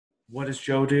What does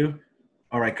Joe do?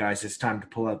 All right, guys, it's time to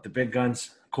pull out the big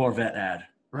guns. Corvette ad.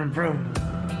 Vroom, vroom.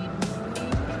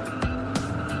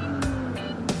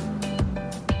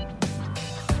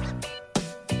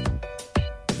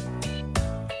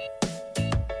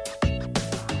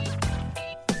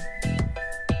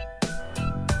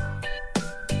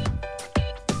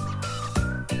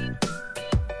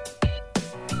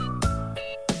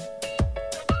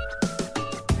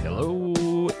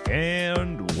 Hello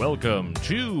and welcome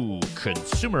to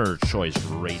Consumer Choice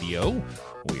Radio.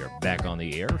 We are back on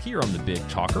the air here on the Big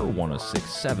Talker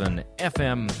 106.7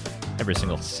 FM every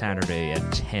single Saturday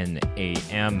at 10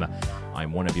 a.m.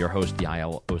 I'm one of your hosts,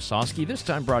 Yael Osowski, this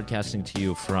time broadcasting to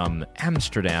you from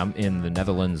Amsterdam in the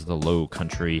Netherlands, the Low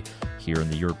Country, here in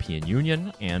the European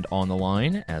Union. And on the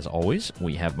line, as always,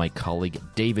 we have my colleague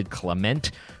David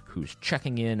Clement, who's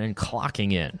checking in and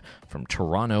clocking in from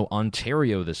Toronto,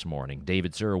 Ontario this morning.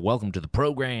 David, sir, welcome to the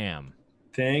program.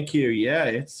 Thank you. Yeah,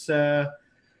 it's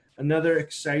another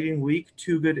exciting week.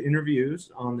 Two good interviews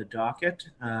on the docket.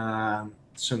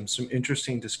 Some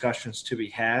interesting discussions to be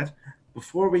had.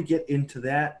 Before we get into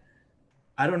that,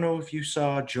 I don't know if you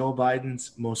saw Joe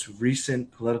Biden's most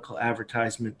recent political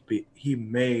advertisement, but he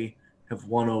may have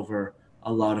won over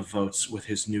a lot of votes with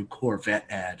his new Corvette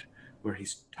ad, where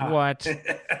he's talking. What?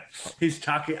 He's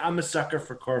talking. I'm a sucker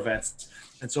for Corvettes.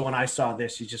 And so when I saw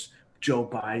this, Joe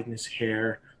Biden, his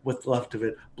hair, what's left of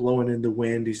it, blowing in the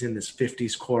wind. He's in this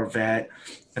 50s Corvette.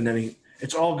 And then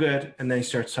it's all good. And then he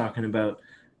starts talking about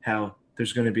how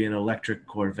there's going to be an electric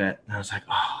Corvette. And I was like,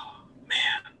 oh,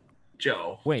 man,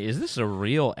 Joe. Wait, is this a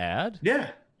real ad? Yeah.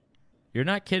 You're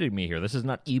not kidding me here. This is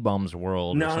not E-Bomb's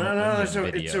World. No.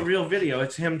 It's a real video.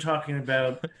 It's him talking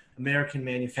about American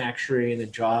manufacturing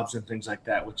and jobs and things like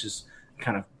that, which is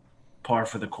kind of par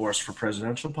for the course for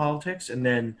presidential politics. And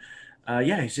then,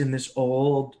 he's in this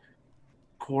old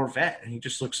Corvette, and he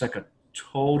just looks like a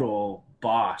total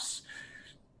boss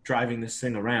driving this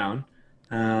thing around.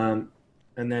 And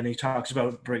then he talks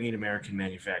about bringing American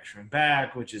manufacturing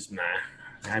back, which is,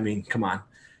 I mean, come on.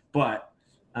 But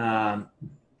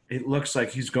it looks like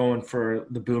he's going for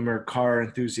the boomer car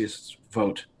enthusiasts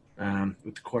vote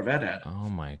with the Corvette ad. Oh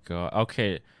my God.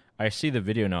 Okay, I see the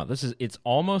video now. It's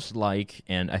almost like,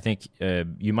 and I think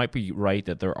you might be right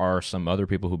that there are some other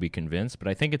people who'll be convinced, but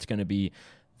I think it's going to be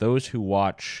those who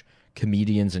watch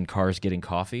comedians in cars getting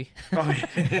coffee. Oh, yeah.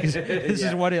 This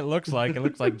is what it looks like. It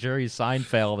looks like Jerry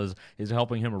Seinfeld is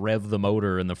helping him rev the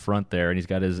motor in the front there, and he's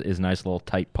got his nice little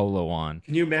tight polo on.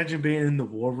 Can you imagine being in the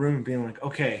war room and being like,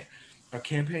 okay, our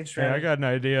campaign strategy. Yeah, I got an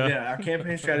idea. Yeah, our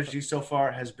campaign strategy so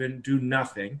far has been do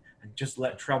nothing and just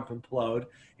let Trump implode.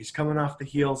 He's coming off the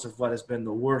heels of what has been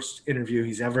the worst interview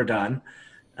he's ever done.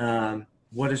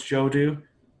 What does Joe do?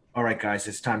 All right, guys,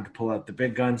 it's time to pull out the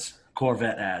big guns.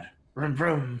 Corvette ad. Vroom,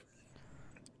 vroom.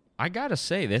 I gotta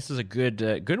say, this is a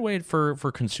good way for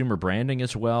consumer branding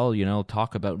as well. You know,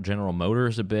 talk about General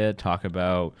Motors a bit, talk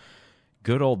about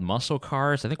good old muscle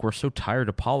cars. I think we're so tired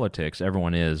of politics.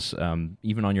 Everyone is,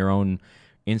 even on your own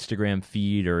Instagram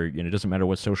feed, or it doesn't matter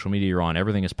what social media you're on.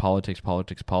 Everything is politics.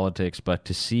 But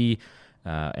to see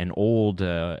an old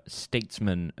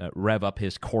statesman rev up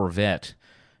his Corvette,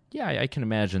 yeah, I can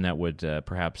imagine that would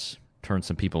perhaps turn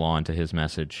some people on to his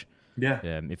message. Yeah.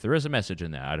 If there is a message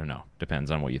in that, I don't know.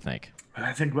 Depends on what you think.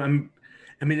 I think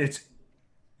it's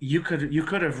you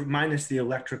could have, minus the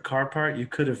electric car part, you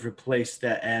could have replaced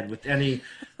that ad with any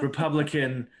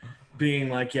Republican being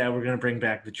like, yeah, we're going to bring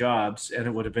back the jobs, and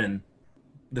it would have been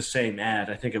the same ad.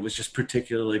 I think it was just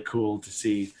particularly cool to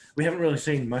see. We haven't really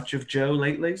seen much of Joe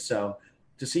lately, so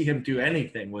to see him do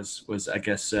anything was I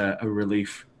guess a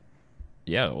relief.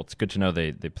 Yeah, well, it's good to know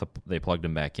they plugged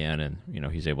him back in,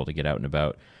 and he's able to get out and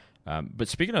about. But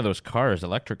speaking of those cars,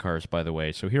 electric cars, by the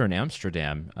way, so here in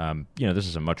Amsterdam, this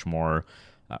is a much more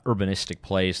urbanistic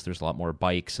place. There's a lot more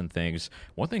bikes and things.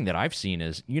 One thing that I've seen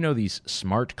is, these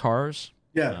smart cars.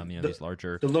 Yeah, these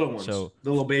larger, the little ones, so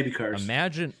the little baby cars.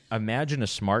 Imagine a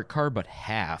smart car, but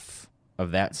half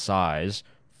of that size,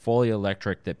 fully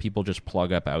electric, that people just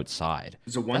plug up outside.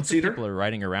 It's a one-seater? People are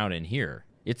riding around in here.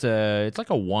 It's like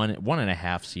a one and a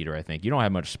half seater, I think. You don't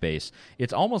have much space.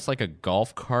 It's almost like a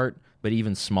golf cart, but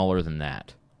even smaller than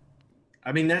that.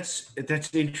 I mean, that's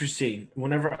interesting.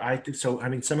 Whenever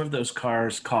some of those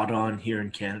cars caught on here in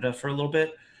Canada for a little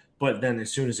bit, but then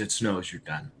as soon as it snows, you're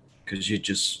done because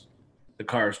the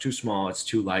car is too small, it's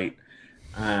too light.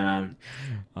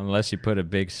 Unless you put a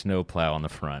big snow plow on the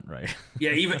front, right?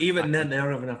 Yeah, even then they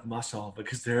don't have enough muscle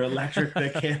because they're electric.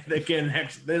 They don't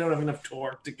have enough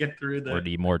torque to get through the. Or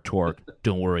need more torque.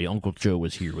 Don't worry, Uncle Joe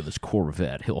is here with his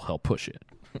Corvette. He'll help push it.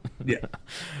 Yeah.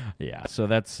 Yeah. So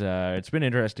that's it's been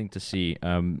interesting to see.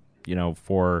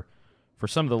 For for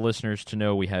some of the listeners to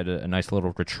know, we had a nice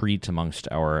little retreat amongst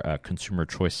our Consumer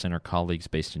Choice Center colleagues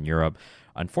based in Europe.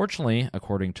 Unfortunately,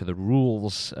 according to the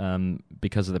rules,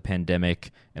 because of the pandemic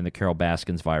and the Carol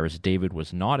Baskins virus, David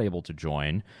was not able to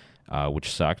join,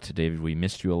 which sucked. David, we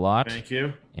missed you a lot. Thank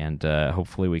you. And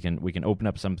hopefully we can open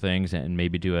up some things and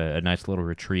maybe do a nice little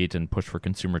retreat and push for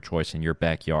consumer choice in your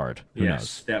backyard. Who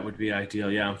knows? That would be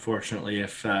ideal. Yeah, unfortunately,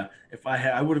 if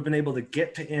I would have been able to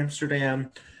get to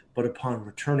Amsterdam, but upon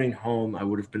returning home, I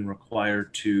would have been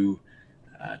required to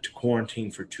quarantine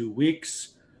for 2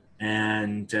 weeks.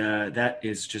 And that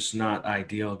is just not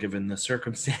ideal given the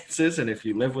circumstances. And if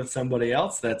you live with somebody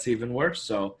else, that's even worse.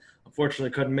 So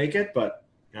unfortunately couldn't make it, but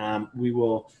we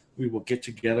will get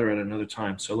together at another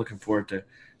time. So looking forward to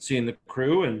seeing the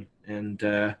crew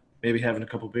and maybe having a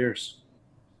couple beers.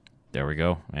 There we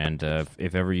go. And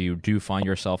if ever you do find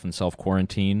yourself in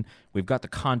self-quarantine, we've got the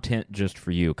content just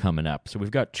for you coming up. So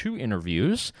we've got 2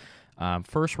 interviews.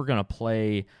 First, we're going to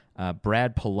play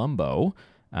Brad Polumbo.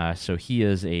 So he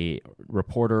is a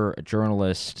reporter, a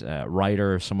journalist,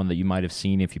 writer, someone that you might have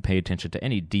seen if you pay attention to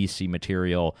any DC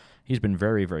material. He's been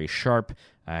very, very sharp.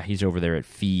 He's over there at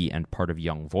FEE and part of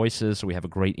Young Voices. So we have a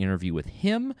great interview with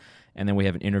him. And then we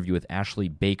have an interview with Ashley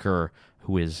Baker,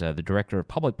 who is the Director of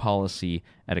Public Policy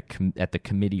at the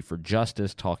Committee for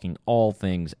Justice, talking all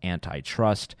things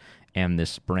antitrust and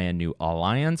this brand new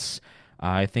alliance.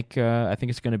 I think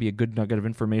it's going to be a good nugget of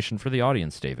information for the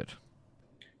audience, David.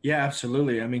 Yeah,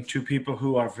 absolutely. I mean, 2 people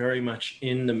who are very much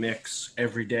in the mix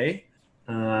every day,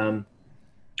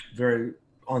 very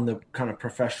on the kind of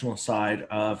professional side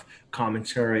of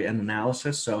commentary and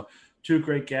analysis. So 2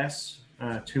 great guests,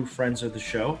 2 friends of the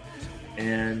show.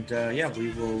 And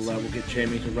we'll get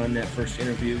Jamie to run that first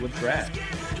interview with Brad.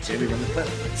 Jamie, run the clip.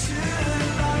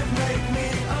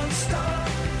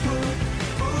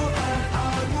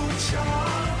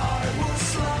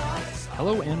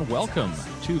 Hello and welcome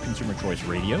to Consumer Choice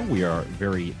Radio. We are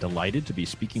very delighted to be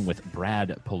speaking with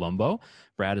Brad Polumbo.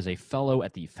 Brad is a fellow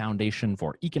at the Foundation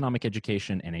for Economic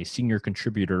Education and a senior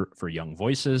contributor for Young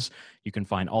Voices. You can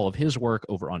find all of his work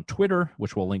over on Twitter,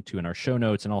 which we'll link to in our show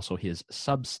notes, and also his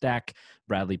Substack,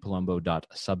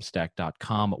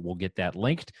 bradleypolumbo.substack.com. We'll get that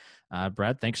linked.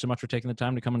 Brad, thanks so much for taking the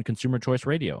time to come on Consumer Choice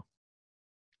Radio.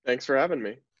 Thanks for having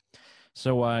me.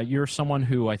 So you're someone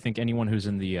who I think anyone who's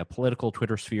in the political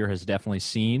Twitter sphere has definitely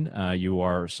seen. You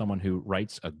are someone who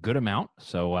writes a good amount.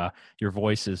 So your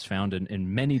voice is found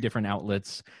in many different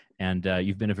outlets, and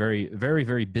you've been a very, very,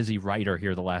 very busy writer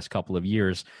here the last couple of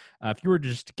years. If you were to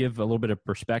just give a little bit of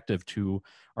perspective to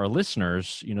our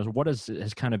listeners, what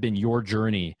has kind of been your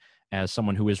journey as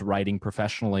someone who is writing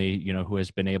professionally, who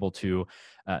has been able to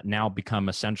now become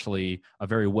essentially a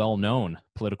very well-known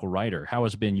political writer? How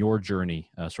has been your journey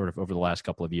sort of over the last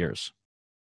couple of years?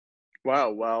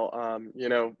 Wow. Well,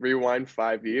 rewind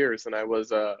 5 years, and I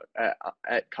was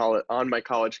at college, on my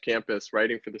college campus,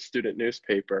 writing for the student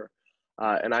newspaper.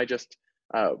 And I just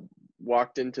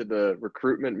walked into the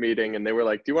recruitment meeting, and they were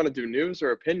like, "Do you want to do news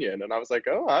or opinion?" And I was like,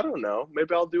 "Oh, I don't know.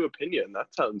 Maybe I'll do opinion.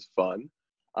 That sounds fun."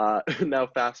 Now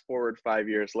fast forward 5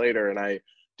 years later, and I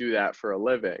do that for a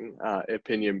living,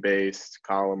 opinion-based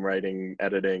column writing,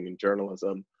 editing, and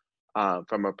journalism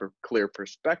from a clear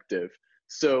perspective.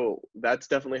 So that's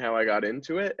definitely how I got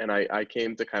into it, and I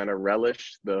came to kind of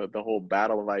relish the whole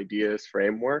battle of ideas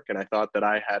framework, and I thought that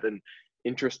I had an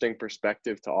interesting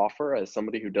perspective to offer as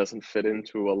somebody who doesn't fit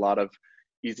into a lot of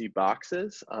easy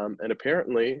boxes, and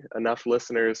apparently enough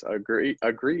listeners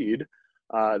agreed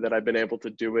that I've been able to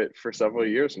do it for several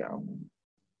years now.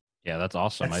 Yeah, that's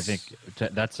awesome. I think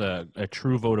that's a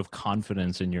true vote of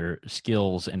confidence in your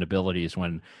skills and abilities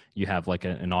when you have like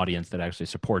an audience that actually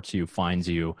supports you, finds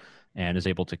you, and is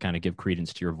able to kind of give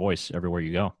credence to your voice everywhere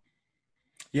you go.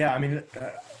 Yeah, I mean,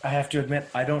 I have to admit,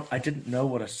 I didn't know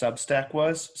what a Substack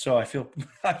was, so I feel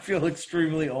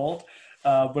extremely old.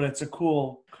 But it's a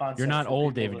cool concept. You're not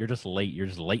old, David. You're just late. You're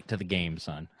just late to the game,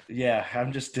 son. Yeah,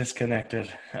 I'm just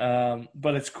disconnected.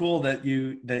 But it's cool that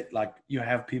you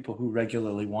have people who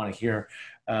regularly want to hear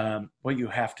what you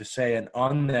have to say. And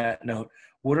on that note,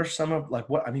 what are some of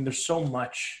there's so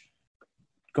much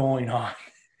going on,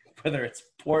 whether it's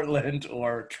Portland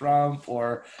or Trump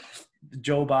or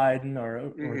Joe Biden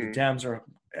or the Dems or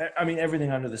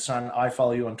everything under the sun. I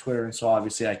follow you on Twitter, and so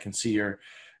obviously I can see you're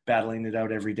battling it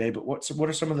out every day. But what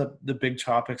are some of the big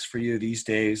topics for you these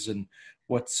days, and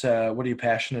what are you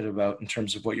passionate about in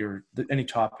terms of any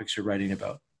topics you're writing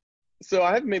about? So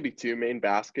I have maybe 2 main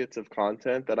baskets of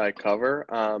content that I cover,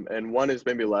 and one is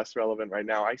maybe less relevant right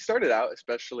now. I started out,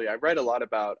 I write a lot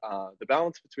about the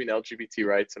balance between LGBT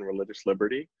rights and religious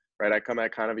liberty, right? I come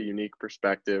at kind of a unique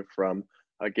perspective from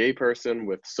a gay person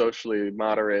with socially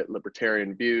moderate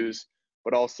libertarian views,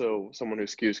 but also someone who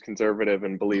skews conservative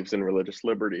and believes in religious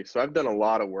liberty. So I've done a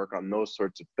lot of work on those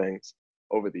sorts of things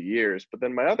over the years. But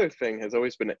then my other thing has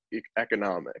always been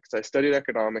economics. I studied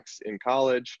economics in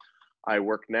college. I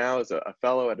work now as a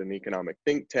fellow at an economic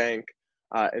think tank.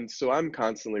 And so I'm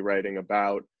constantly writing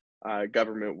about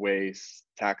government waste,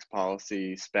 tax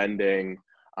policy, spending,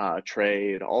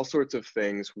 trade, all sorts of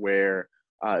things where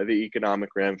the economic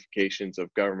ramifications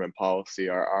of government policy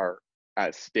are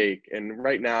at stake. And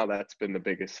right now, that's been the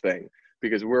biggest thing,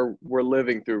 because we're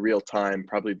living through real time,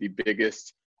 probably the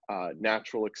biggest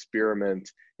natural experiment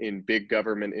in big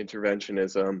government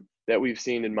interventionism that we've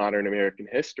seen in modern American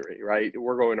history, right?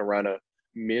 We're going to run a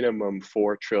minimum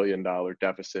 $4 trillion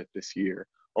deficit this year,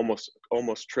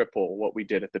 almost triple what we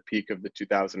did at the peak of the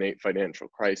 2008 financial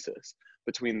crisis.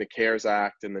 Between the CARES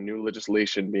Act and the new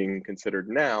legislation being considered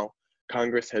now,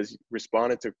 Congress has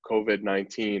responded to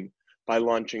COVID-19 by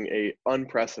launching a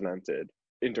unprecedented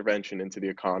intervention into the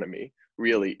economy,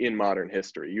 really in modern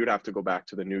history. You'd have to go back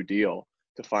to the New Deal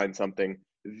to find something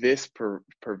this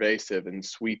pervasive and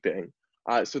sweeping.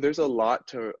 So there's a lot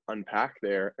to unpack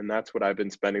there, and that's what I've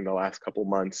been spending the last couple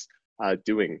months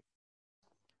doing.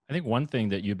 I think one thing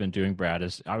that you've been doing, Brad,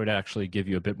 is I would actually give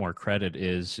you a bit more credit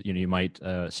is, you might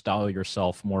style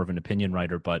yourself more of an opinion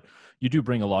writer, but you do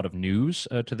bring a lot of news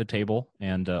to the table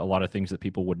and a lot of things that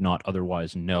people would not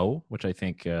otherwise know, which I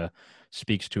think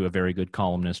speaks to a very good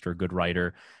columnist or a good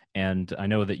writer. And I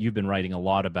know that you've been writing a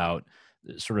lot about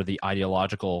sort of the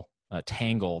ideological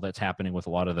tangle that's happening with a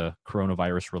lot of the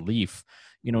coronavirus relief.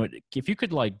 If you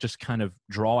could just kind of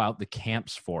draw out the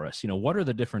camps for us, what are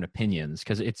the different opinions?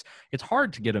 Because it's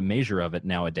hard to get a measure of it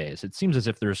nowadays. It seems as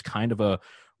if there's kind of a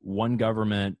one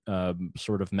government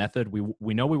sort of method.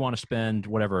 We know we want to spend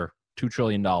whatever $2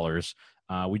 trillion.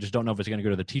 We just don't know if it's going to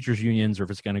go to the teachers unions or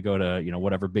if it's going to go to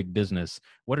whatever big business.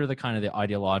 What are the kind of the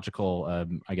ideological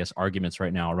arguments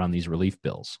right now around these relief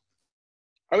bills?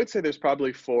 I would say there's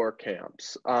probably four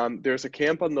camps. There's a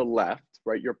camp on the left,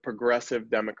 right? Your progressive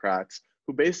Democrats,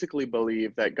 who basically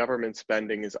believe that government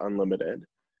spending is unlimited.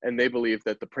 And they believe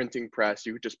that the printing press,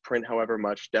 you could just print however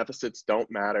much, deficits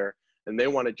don't matter. And they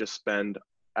want to just spend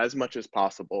as much as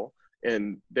possible.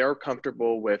 And they're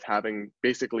comfortable with having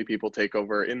basically people take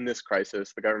over in this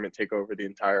crisis, the government take over the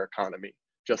entire economy,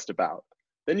 just about.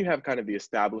 Then you have kind of the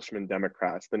establishment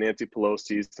Democrats, the Nancy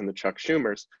Pelosi's and the Chuck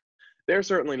Schumers. They're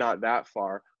certainly not that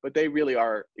far, but they really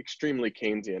are extremely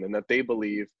Keynesian in that they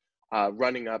believe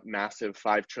running up massive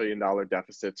 $5 trillion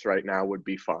deficits right now would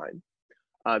be fine.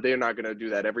 They're not going to do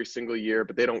that every single year,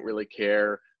 but they don't really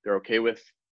care. They're okay with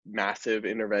massive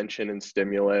intervention and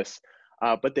stimulus,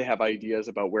 but they have ideas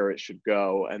about where it should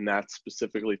go, and that's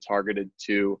specifically targeted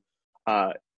to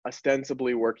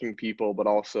ostensibly working people, but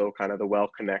also kind of the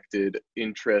well-connected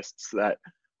interests that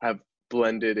have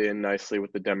blended in nicely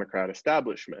with the Democrat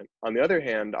establishment. On the other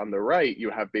hand, on the right, you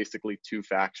have basically two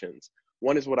factions.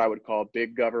 One is what I would call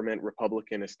big government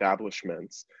Republican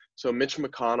establishments. So Mitch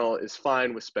McConnell is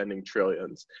fine with spending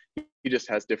trillions. He just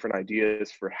has different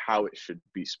ideas for how it should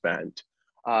be spent.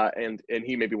 And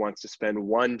he maybe wants to spend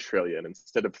 1 trillion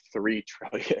instead of 3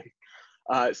 trillion.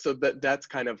 So that's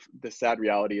kind of the sad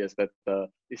reality, is that the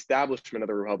establishment of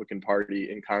the Republican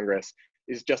Party in Congress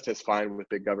is just as fine with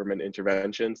big government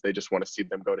interventions. They just want to see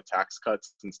them go to tax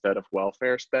cuts instead of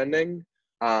welfare spending.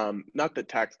 Not that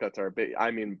tax cuts are big,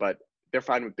 but they're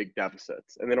fine with big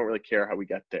deficits, and they don't really care how we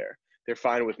get there. They're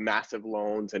fine with massive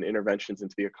loans and interventions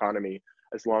into the economy,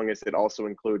 as long as it also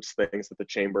includes things that the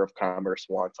Chamber of Commerce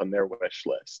wants on their wish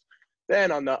list.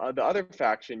 Then on the other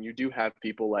faction, you do have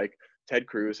people like Ted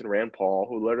Cruz and Rand Paul,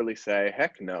 who literally say,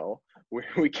 heck no,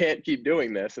 we can't keep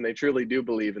doing this. And they truly do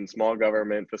believe in small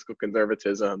government, fiscal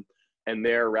conservatism, and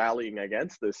they're rallying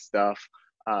against this stuff,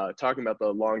 talking about the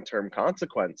long-term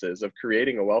consequences of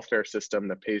creating a welfare system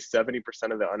that pays 70%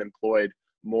 of the unemployed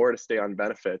more to stay on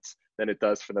benefits than it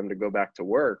does for them to go back to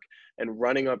work, and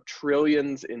running up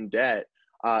trillions in debt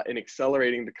and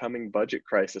accelerating the coming budget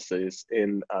crises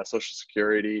in Social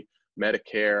Security,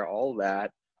 Medicare, all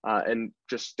that. And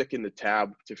just sticking the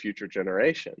tab to future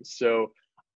generations. So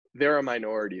they're a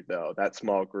minority, though, that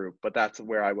small group, but that's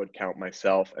where I would count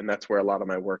myself, and that's where a lot of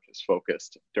my work is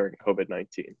focused during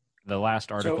COVID-19. The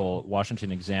last article,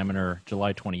 Washington Examiner,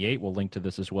 July 28, we'll link to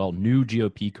this as well. New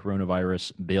GOP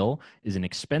coronavirus bill is an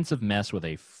expensive mess with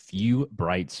a few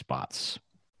bright spots.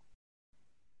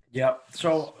 Yeah.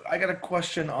 So I got a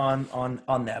question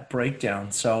on that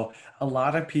breakdown. So a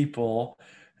lot of people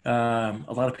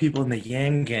in the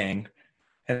Yang Gang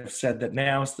have said that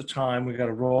now is the time we got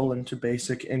to roll into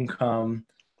basic income,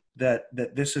 that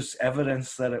this is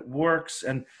evidence that it works.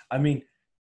 And I mean,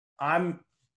 I'm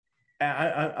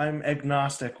I'm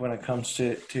agnostic when it comes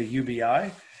to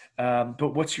UBI,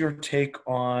 but what's your take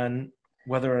on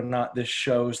whether or not this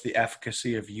shows the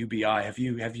efficacy of UBI? Have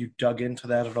you dug into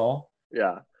that at all?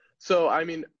 Yeah. So, I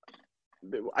mean,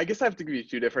 I guess I have to give you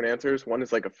two different answers. One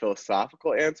is like a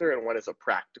philosophical answer, and one is a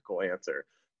practical answer.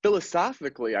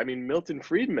 Philosophically, I mean, Milton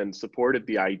Friedman supported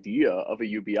the idea of a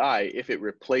UBI if it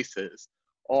replaces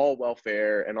all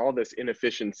welfare and all this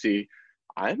inefficiency.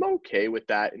 I'm okay with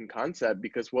that in concept,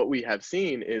 because what we have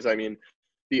seen is, I mean,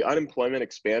 the unemployment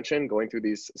expansion going through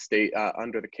these state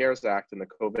under the CARES Act and the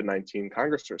COVID-19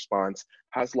 Congress response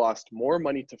has lost more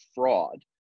money to fraud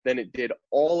than it did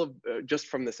all of just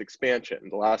from this expansion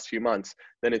the last few months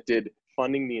than it did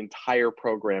funding the entire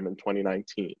program in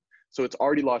 2019. So it's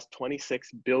already lost $26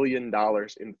 billion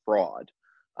in fraud.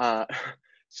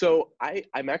 So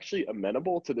I'm actually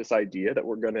amenable to this idea that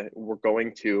we're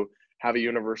going to have a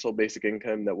universal basic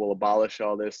income that will abolish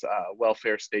all this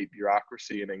welfare state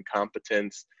bureaucracy and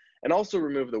incompetence, and also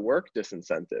remove the work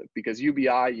disincentive, because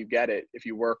UBI, you get it if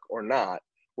you work or not,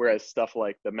 whereas stuff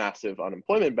like the massive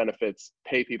unemployment benefits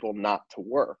pay people not to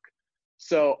work.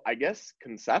 So I guess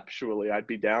conceptually, I'd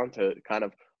be down to kind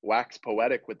of wax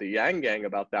poetic with the Yang Gang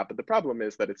about that. But the problem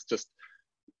is that it's just,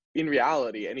 in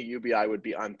reality, any UBI would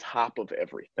be on top of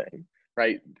everything,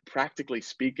 right? Practically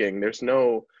speaking, there's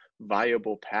no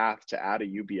viable path to add a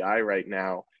UBI right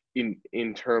now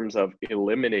in terms of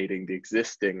eliminating the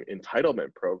existing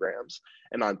entitlement programs.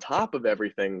 And on top of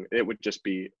everything, it would just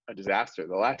be a disaster.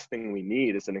 The last thing we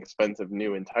need is an expensive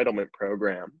new entitlement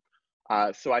program.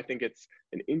 So I think it's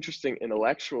an interesting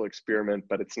intellectual experiment,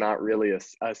 but it's not really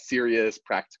a serious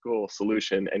practical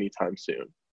solution anytime soon.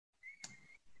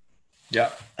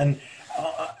 Yeah. And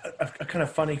a kind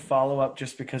of funny follow-up,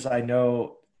 just because I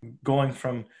know, going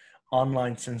from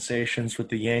online sensations with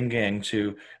the Yang Gang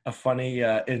to a funny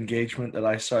engagement that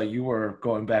I saw you were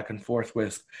going back and forth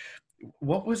with.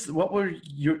 What was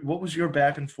your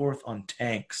back and forth on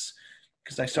tanks?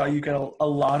 Because I saw you got a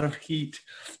lot of heat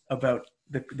about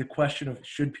the question of,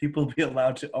 should people be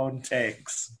allowed to own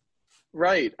tanks?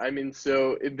 Right. I mean,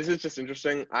 so this is just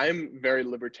interesting. I'm very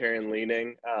libertarian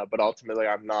leaning, but ultimately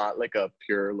I'm not like a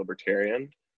pure libertarian.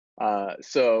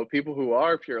 So people who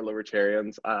are pure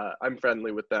libertarians, I'm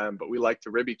friendly with them, but we like to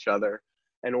rib each other.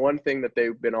 And one thing that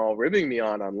they've been all ribbing me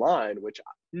on online, which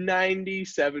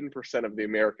 97% of the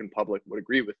American public would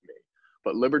agree with me,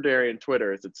 but libertarian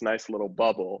Twitter is its nice little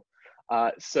bubble.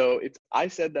 So I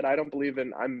said that I don't believe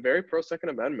I'm very pro Second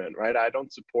Amendment, right? I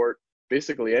don't support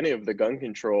basically any of the gun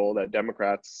control that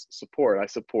Democrats support. I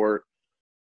support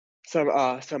some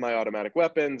semi-automatic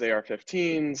weapons,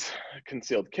 AR-15s,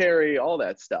 concealed carry, all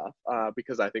that stuff,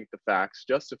 because I think the facts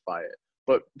justify it.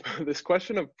 But this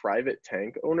question of private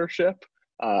tank ownership,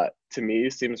 to me,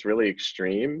 seems really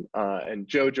extreme. And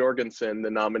Jo Jorgensen,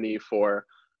 the nominee for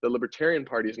the Libertarian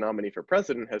Party's nominee for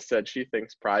president, has said she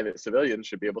thinks private civilians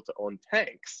should be able to own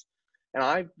tanks. And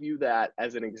I view that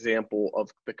as an example of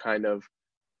the kind of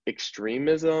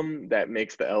extremism that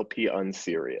makes the LP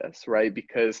unserious, right?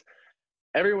 Because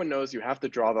everyone knows you have to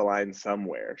draw the line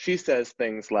somewhere. She says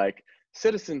things like,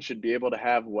 citizens should be able to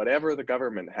have whatever the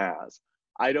government has.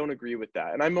 I don't agree with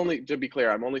that. And to be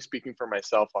clear, I'm only speaking for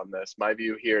myself on this. My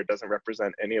view here doesn't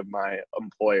represent any of my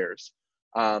employers.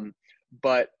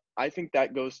 But I think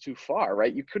that goes too far,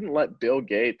 right? You couldn't let Bill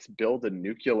Gates build a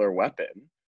nuclear weapon,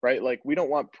 right? Like, we don't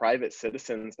want private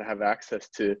citizens to have access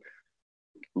to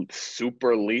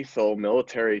super lethal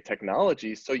military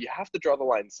technology. So you have to draw the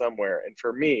line somewhere. And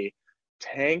for me,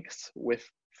 tanks with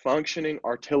functioning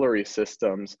artillery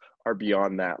systems are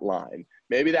beyond that line.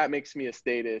 Maybe that makes me a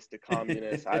statist, a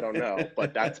communist, I don't know,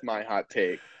 but that's my hot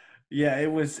take. Yeah,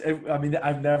 I mean,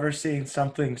 I've never seen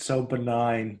something so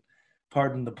benign,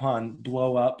 pardon the pun,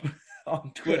 blow up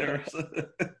on Twitter.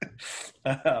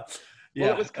 Well,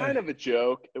 it was kind of a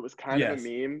joke. It was kind of a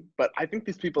meme, but I think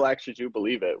these people actually do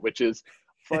believe it, which is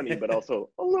funny, but also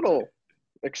a little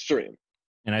extreme.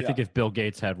 And I think if Bill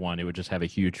Gates had one, it would just have a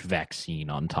huge vaccine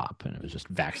on top, and it was just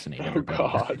vaccinate everybody.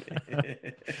 Oh,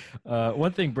 God.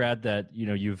 One thing, Brad, that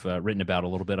you've written about a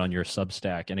little bit on your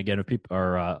Substack, and again, if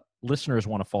our listeners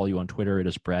want to follow you on Twitter, it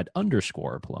is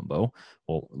Brad_Polumbo.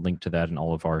 We'll link to that in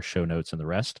all of our show notes and the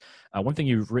rest. One thing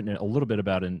you've written a little bit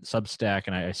about in Substack,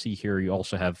 and I see here you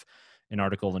also have an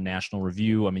article in the National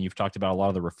Review. I mean, you've talked about a lot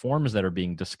of the reforms that are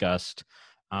being discussed,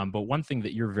 but one thing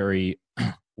that you're very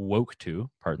woke to,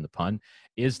 pardon the pun,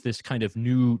 is this kind of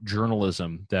new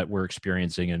journalism that we're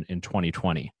experiencing in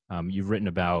 2020. You've written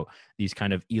about these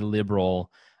kind of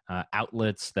illiberal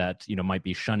outlets that might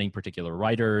be shunning particular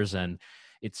writers, and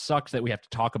it sucks that we have to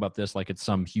talk about this like it's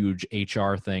some huge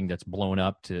HR thing that's blown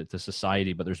up to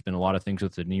society, but there's been a lot of things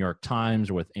with the New York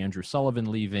Times, with Andrew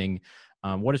Sullivan leaving.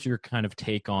 What is your kind of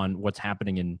take on what's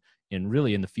happening in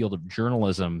really in the field of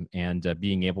journalism and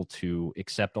being able to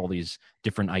accept all these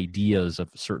different ideas of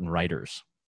certain writers?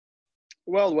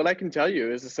 Well, what I can tell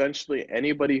you is essentially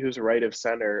anybody who's right of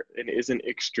center and isn't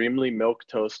extremely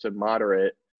milquetoast and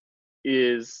moderate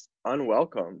is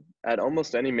unwelcome at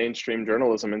almost any mainstream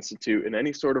journalism institute in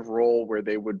any sort of role where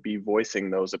they would be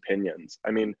voicing those opinions. I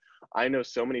mean, I know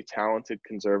so many talented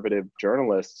conservative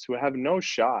journalists who have no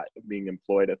shot of being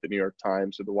employed at the New York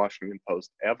Times or the Washington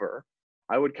Post ever.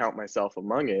 I would count myself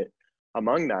among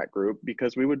that group,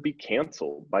 because we would be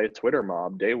canceled by a Twitter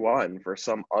mob day one for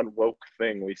some unwoke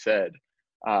thing we said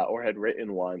or had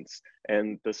written once.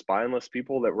 And the spineless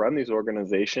people that run these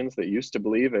organizations that used to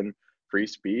believe in free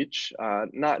speech,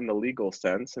 not in the legal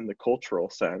sense, in the cultural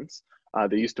sense.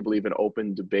 They used to believe in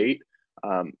open debate,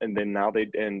 and then now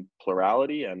in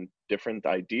plurality and different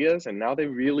ideas, and now they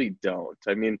really don't.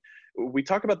 I mean, we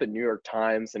talk about the New York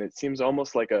Times, and it seems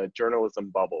almost like a journalism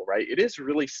bubble, right? It is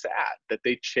really sad that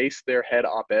they chased their head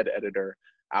op-ed editor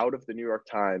out of the New York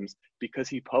Times because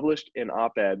he published an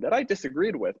op-ed that I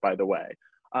disagreed with, by the way,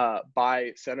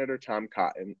 by Senator Tom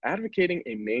Cotton, advocating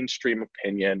a mainstream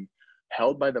opinion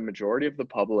held by the majority of the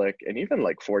public, and even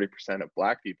like 40% of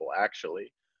Black people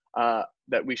actually,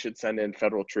 that we should send in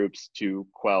federal troops to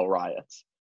quell riots,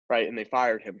 right? And they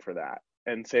fired him for that.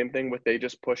 And same thing they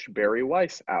just pushed Bari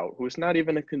Weiss out, who's not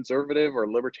even a conservative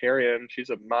or libertarian.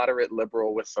 She's a moderate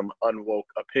liberal with some unwoke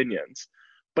opinions.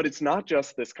 But it's not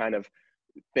just this kind of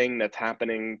thing that's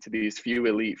happening to these few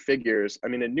elite figures. I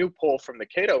mean, a new poll from the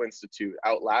Cato Institute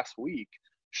out last week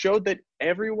showed that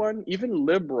everyone, even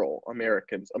liberal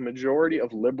Americans, a majority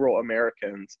of liberal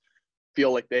Americans,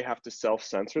 feel like they have to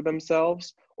self-censor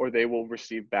themselves or they will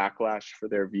receive backlash for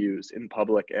their views in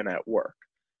public and at work,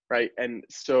 right? And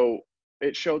so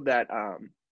it showed that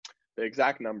the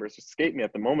exact numbers escape me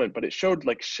at the moment, but it showed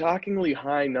like shockingly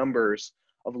high numbers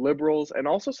of liberals and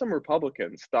also some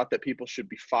Republicans thought that people should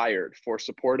be fired for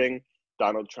supporting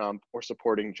Donald Trump or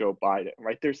supporting Joe Biden,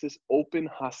 right? There's this open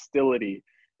hostility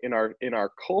in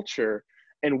our culture,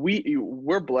 and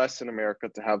we're blessed in America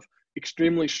to have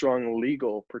extremely strong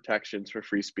legal protections for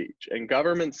free speech, and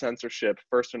government censorship,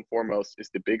 first and foremost, is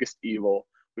the biggest evil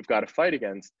we've got to fight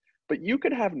against. But you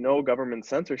could have no government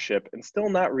censorship and still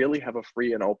not really have a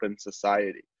free and open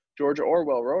society. George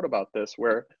Orwell wrote about this,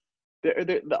 where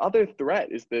the other threat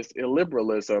is this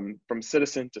illiberalism from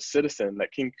citizen to citizen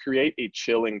that can create a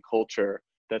chilling culture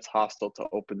that's hostile to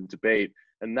open debate.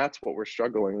 And that's what we're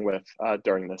struggling with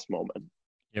during this moment.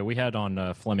 Yeah, we had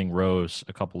on Fleming Rose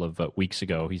a couple of weeks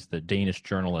ago. He's the Danish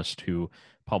journalist who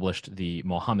published the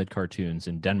Mohammed cartoons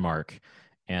in Denmark.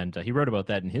 And he wrote about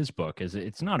that in his book.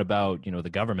 It's not about, the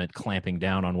government clamping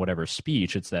down on whatever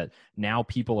speech. It's that now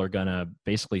people are going to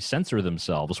basically censor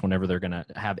themselves whenever they're going to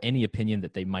have any opinion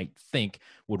that they might think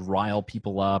would rile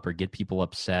people up or get people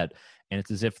upset. And it's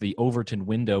as if the Overton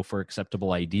window for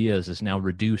acceptable ideas is now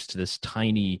reduced to this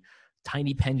tiny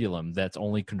pendulum that's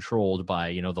only controlled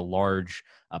by the large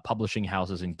publishing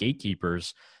houses and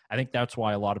gatekeepers. I think that's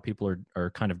why a lot of people are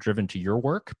kind of driven to your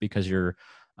work, because you're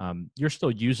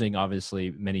still using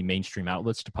obviously many mainstream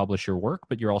outlets to publish your work,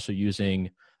 but you're also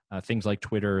using things like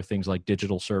Twitter, things like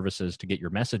digital services to get your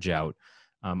message out.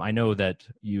 I know that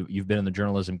you've been in the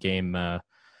journalism game.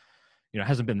 It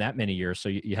hasn't been that many years, so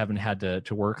you haven't had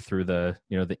to work through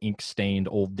the ink-stained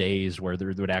old days where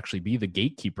there would actually be the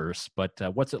gatekeepers. But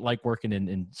what's it like working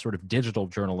in sort of digital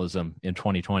journalism in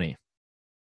 2020?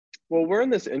 Well, we're in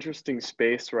this interesting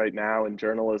space right now in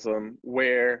journalism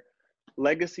where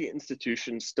legacy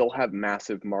institutions still have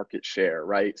massive market share,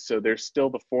 right? So there's still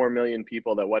the 4 million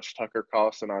people that watch Tucker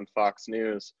Carlson on Fox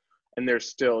News, and there's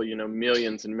still,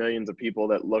 millions and millions of people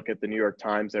that look at the New York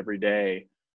Times every day.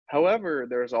 However,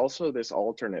 there's also this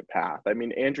alternate path. I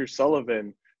mean, Andrew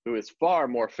Sullivan, who is far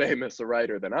more famous a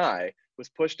writer than I, was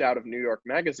pushed out of New York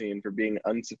Magazine for being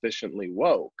insufficiently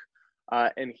woke.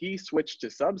 And he switched to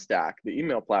Substack, the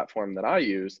email platform that I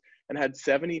use, and had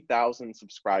 70,000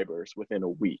 subscribers within a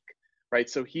week, right?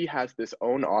 So he has this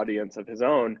own audience of his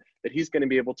own that he's going to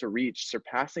be able to reach,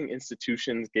 surpassing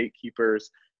institutions, gatekeepers,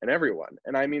 and everyone.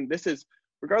 And I mean, this is,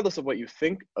 regardless of what you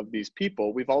think of these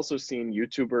people, we've also seen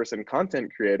YouTubers and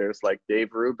content creators like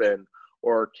Dave Rubin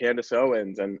or Candace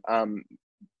Owens, and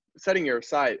setting your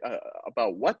aside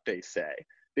about what they say,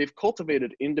 they've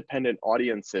cultivated independent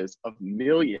audiences of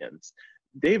millions.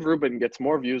 Dave Rubin gets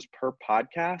more views per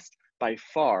podcast by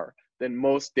far than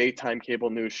most daytime cable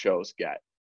news shows get,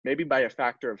 maybe by a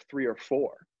factor of 3 or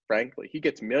 4, frankly. He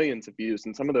gets millions of views,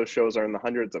 and some of those shows are in the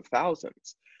hundreds of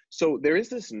thousands. So there is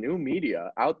this new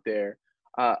media out there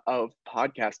of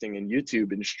podcasting and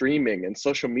YouTube and streaming and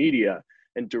social media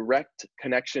and direct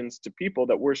connections to people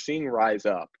that we're seeing rise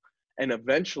up. And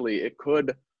eventually it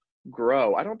could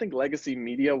grow. I don't think legacy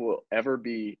media will ever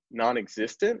be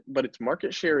non-existent, but its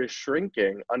market share is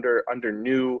shrinking under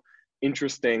new,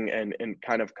 interesting and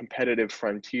kind of competitive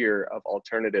frontier of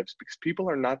alternatives, because people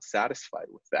are not satisfied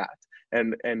with that.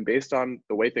 And based on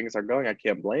the way things are going, I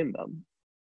can't blame them.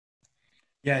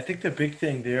 Yeah, I think the big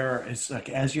thing there is, like,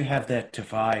 as you have that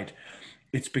divide,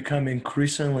 it's become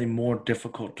increasingly more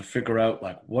difficult to figure out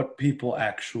like what people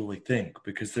actually think,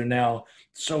 because they're now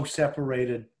so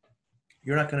separated.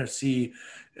 You're not going to see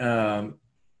a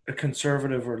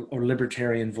conservative or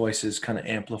libertarian voices kind of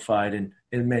amplified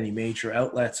in many major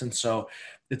outlets. And so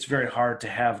it's very hard to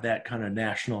have that kind of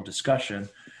national discussion.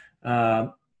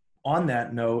 On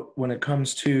that note, when it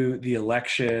comes to the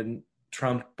election,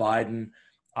 Trump, Biden,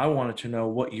 I wanted to know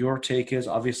what your take is.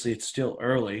 Obviously, it's still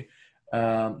early,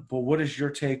 but what is your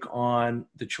take on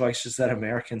the choices that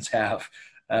Americans have,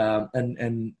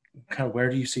 and kind of where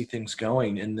do you see things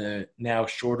going in the now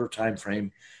shorter time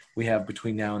frame we have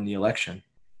between now and the election?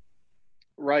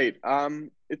 Right.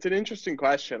 It's an interesting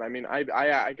question. I mean,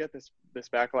 I get this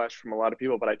backlash from a lot of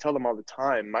people, but I tell them all the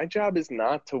time, my job is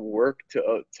not to work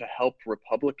to help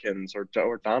Republicans or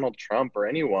Donald Trump or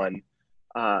anyone,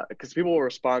 because people will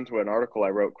respond to an article I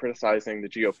wrote criticizing the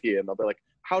GOP, and they'll be like,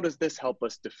 how does this help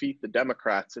us defeat the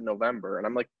Democrats in November? And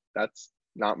I'm like, that's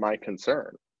not my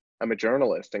concern. I'm a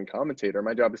journalist and commentator.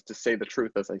 My job is to say the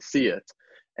truth as I see it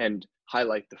and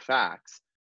highlight the facts,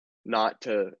 not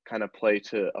to kind of play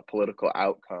to a political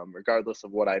outcome, regardless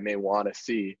of what I may want to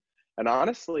see. And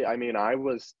honestly, I mean,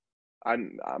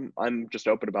 I'm just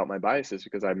open about my biases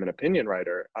because I'm an opinion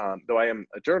writer. Though I am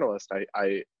a journalist,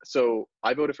 so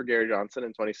I voted for Gary Johnson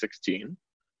in 2016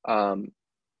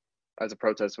 as a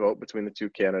protest vote between the two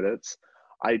candidates.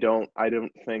 I don't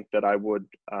think that I would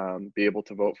be able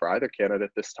to vote for either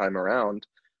candidate this time around.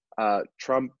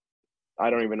 Trump, I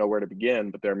don't even know where to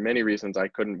begin, but there are many reasons I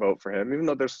couldn't vote for him, even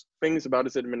though there's things about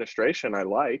his administration I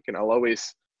like, and I'll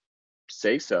always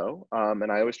say so.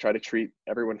 And I always try to treat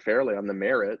everyone fairly on the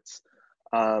merits.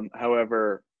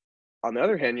 However, on the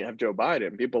other hand, you have Joe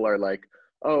Biden. People are like,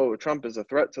 oh, Trump is a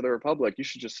threat to the republic. You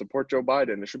should just support Joe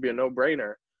Biden. It should be a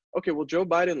no-brainer. Okay, well, Joe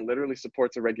Biden literally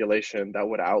supports a regulation that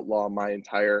would outlaw my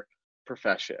entire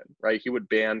profession, right? He would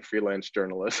ban freelance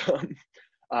journalism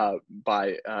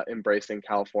by embracing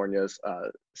California's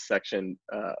section,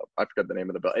 I forgot the name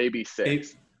of the bill, AB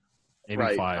 6.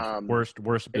 AB 5,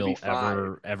 worst bill AB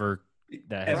 5. ever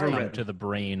that has come to the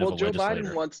brain of a legislator. Well, Joe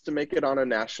Biden wants to make it on a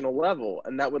national level,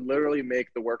 and that would literally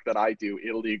make the work that I do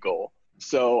illegal.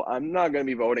 So I'm not going to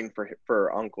be voting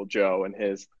for Uncle Joe and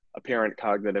his apparent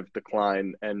cognitive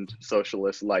decline and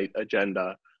socialist light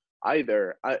agenda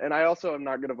either. And I also am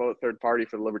not going to vote third party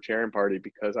for the Libertarian Party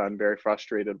because I'm very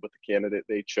frustrated with the candidate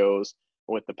they chose,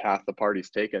 with the path the party's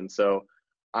taken. So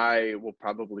I will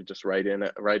probably just write in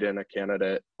a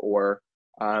candidate or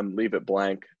leave it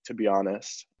blank, to be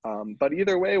honest. But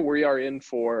either way, we are in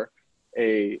for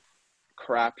a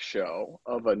crap show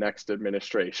of a next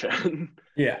administration.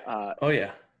 Yeah.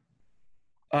 Yeah.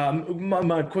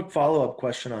 My quick follow-up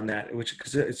question on that, which,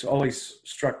 because it's always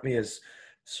struck me as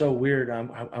so weird.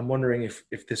 I'm wondering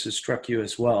if this has struck you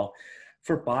as well.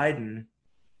 For Biden,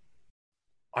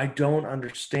 I don't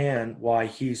understand why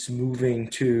he's moving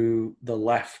to the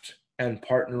left and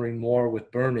partnering more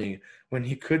with Bernie when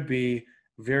he could be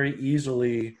very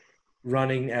easily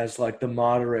running as like the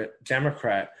moderate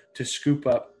Democrat to scoop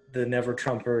up the never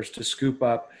Trumpers, to scoop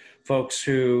up folks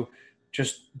who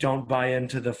just don't buy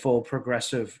into the full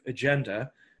progressive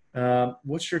agenda.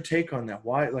 What's your take on that?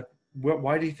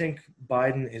 Why do you think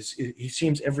Biden he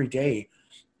seems every day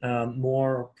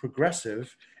more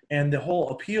progressive? And the whole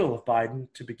appeal of Biden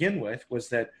to begin with was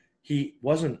that he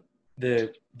wasn't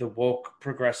the woke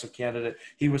progressive candidate.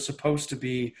 He was supposed to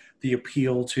be the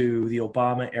appeal to the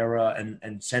Obama era and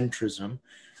centrism.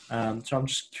 So I'm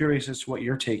just curious as to what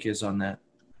your take is on that.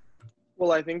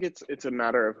 Well, I think it's a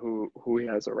matter of who he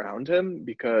has around him,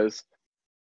 because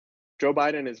Joe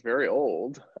Biden is very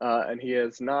old and he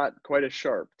is not quite as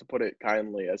sharp, to put it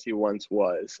kindly, as he once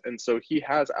was. And so he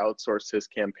has outsourced his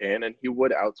campaign, and he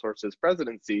would outsource his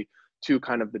presidency to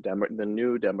kind of the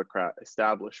new Democrat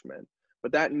establishment.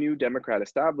 But that new Democrat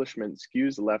establishment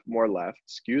skews more left,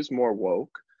 skews more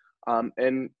woke.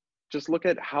 And just look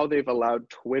at how they've allowed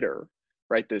Twitter,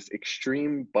 right, this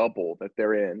extreme bubble that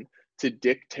they're in, to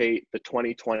dictate the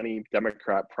 2020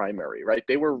 Democrat primary, right?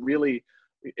 They were really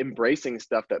embracing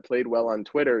stuff that played well on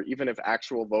Twitter, even if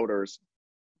actual voters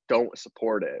don't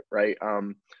support it, right?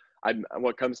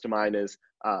 What comes to mind is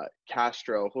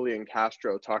Julian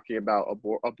Castro talking about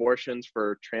abortions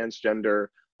for transgender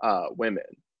women,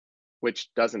 which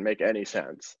doesn't make any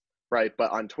sense, right?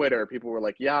 But on Twitter, people were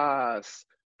like, yes,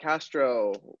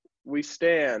 Castro, we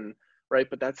stand, right?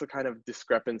 But that's the kind of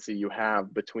discrepancy you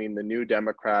have between the new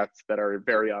Democrats that are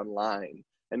very online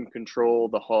and control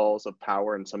the halls of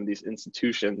power in some of these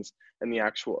institutions and the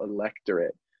actual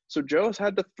electorate. So Joe's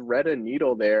had to thread a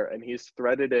needle there, and he's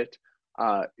threaded it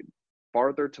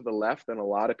farther to the left than a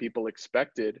lot of people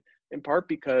expected, in part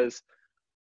because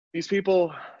these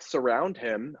people surround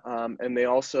him, and they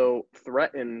also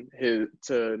threaten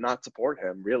to not support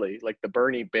him, really. Like the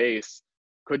Bernie base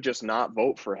could just not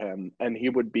vote for him, and he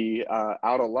would be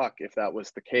out of luck if that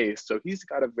was the case. So he's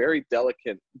got a very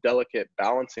delicate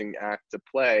balancing act to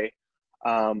play.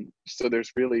 So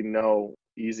there's really no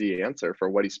easy answer for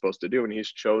what he's supposed to do. And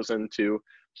he's chosen to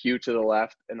hew to the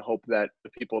left and hope that the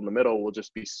people in the middle will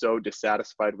just be so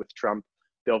dissatisfied with Trump,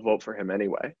 they'll vote for him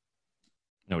anyway.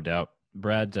 No doubt.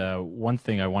 Brad, one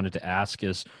thing I wanted to ask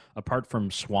is, apart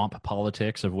from swamp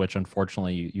politics, of which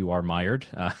unfortunately you are mired,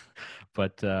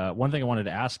 but one thing I wanted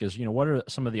to ask is, what are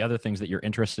some of the other things that you're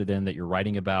interested in, that you're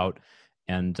writing about,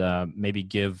 and maybe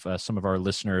give some of our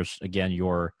listeners, again,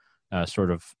 your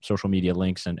sort of social media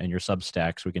links and your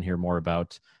Substack, so we can hear more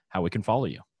about how we can follow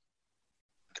you.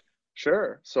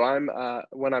 Sure. So I'm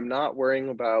when I'm not worrying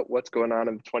about what's going on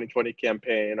in the 2020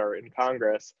 campaign or in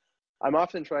Congress, I'm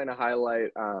often trying to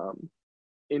highlight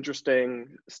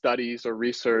interesting studies or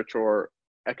research or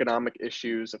economic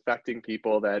issues affecting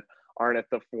people that aren't at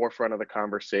the forefront of the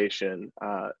conversation.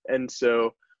 And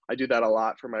so I do that a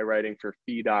lot for my writing for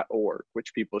fee.org,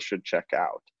 which people should check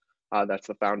out. That's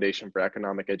the Foundation for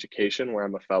Economic Education, where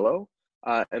I'm a fellow.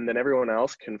 And then everyone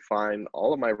else can find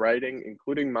all of my writing,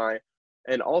 including my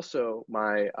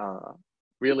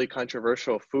really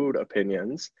controversial food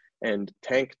opinions and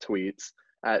tank tweets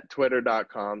at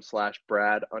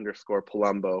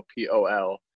twitter.com/Brad_Polumbo,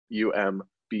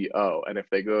 POLUMBO. And if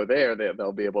they go there,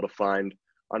 they'll be able to find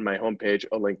on my homepage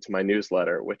a link to my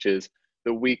newsletter, which is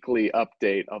the weekly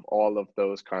update of all of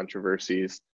those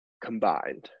controversies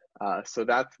combined. So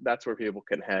that's where people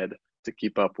can head to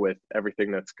keep up with everything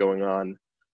that's going on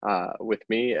with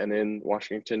me and in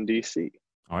Washington, D.C.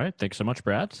 All right. Thanks so much,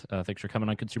 Brad. Thanks for coming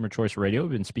on Consumer Choice Radio.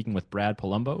 We've been speaking with Brad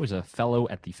Polumbo, who's a fellow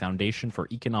at the Foundation for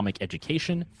Economic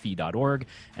Education, fee.org,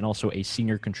 and also a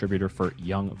senior contributor for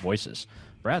Young Voices.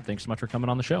 Brad, thanks so much for coming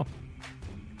on the show.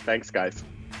 Thanks, guys.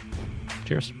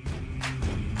 Cheers.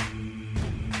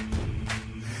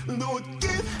 Lord,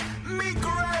 give me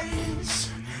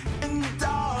grace and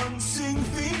dancing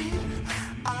feet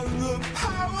and the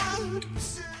power to...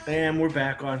 And we're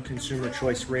back on Consumer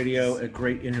Choice Radio. A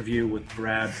great interview with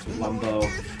Brad Polumbo.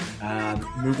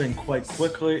 Moving quite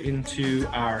quickly into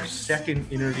our second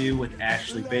interview with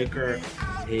Ashley Baker,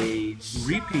 a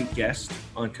repeat guest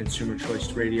on Consumer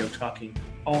Choice Radio, talking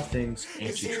all things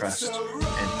antitrust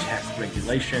and tech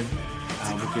regulation.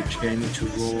 We'll get Jamie to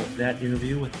roll that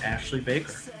interview with Ashley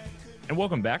Baker. And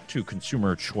welcome back to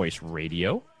Consumer Choice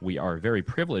Radio. We are very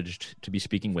privileged to be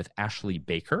speaking with Ashley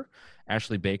Baker.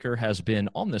 Ashley Baker has been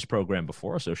on this program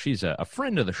before, so she's a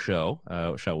friend of the show,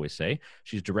 shall we say.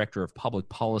 She's Director of Public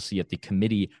Policy at the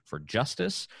Committee for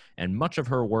Justice, and much of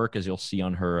her work, as you'll see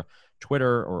on her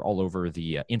Twitter or all over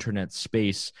the internet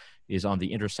space, is on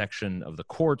the intersection of the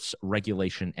courts,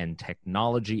 regulation, and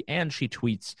technology, and she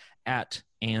tweets at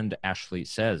And Ashley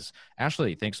Says.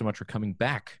 Ashley, thanks so much for coming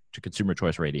back to Consumer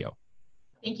Choice Radio.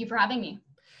 Thank you for having me.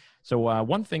 So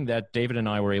one thing that David and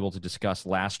I were able to discuss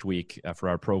last week for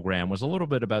our program was a little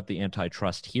bit about the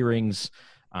antitrust hearings.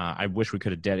 I wish we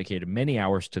could have dedicated many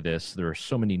hours to this. There are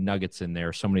so many nuggets in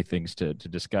there, so many things to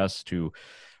discuss, to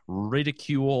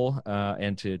ridicule,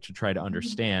 and to try to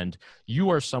understand. You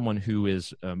are someone who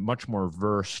is much more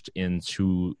versed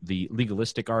into the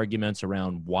legalistic arguments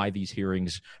around why these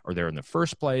hearings are there in the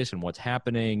first place and what's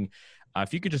happening.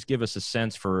 If you could just give us a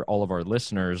sense for all of our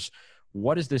listeners,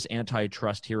 what is this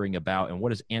antitrust hearing about, and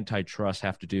what does antitrust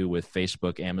have to do with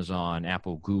Facebook, Amazon,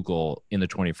 Apple, Google in the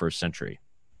 21st century?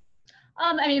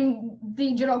 I mean,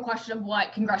 the general question of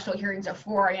what congressional hearings are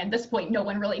for, and at this point, no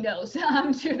one really knows,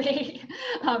 do they?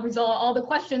 So all the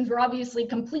questions were obviously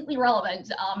completely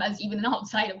relevant, as even an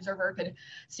outside observer could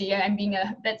see. I'm being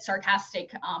a bit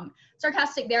sarcastic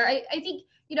there. I think,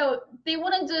 they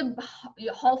wanted to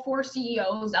haul four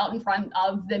CEOs out in front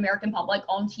of the American public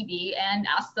on TV and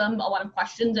ask them a lot of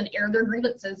questions and air their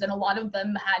grievances, and a lot of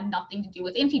them had nothing to do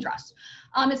with antitrust.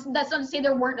 That's not to say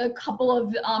there weren't a couple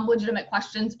of legitimate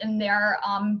questions in there,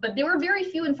 but they were very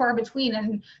few and far between,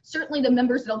 and certainly the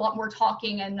members did a lot more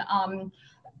talking and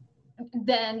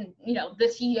then, the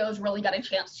CEOs really got a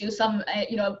chance to. Some, at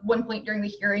one point during the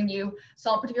hearing, you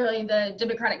saw particularly the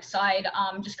Democratic side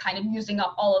just kind of using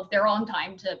up all of their own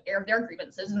time to air their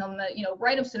grievances. And on the,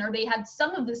 right of center, they had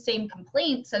some of the same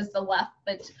complaints as the left,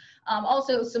 but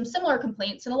also some similar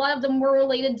complaints. And a lot of them were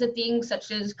related to things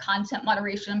such as content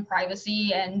moderation and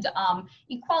privacy and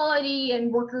equality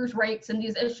and workers' rights and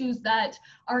these issues that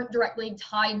aren't directly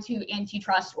tied to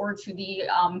antitrust or to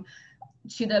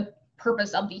the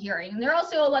purpose of the hearing. And there are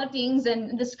also a lot of things,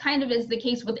 and this kind of is the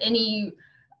case with any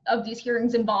of these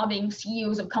hearings involving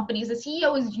CEOs of companies. The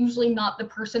CEO is usually not the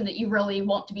person that you really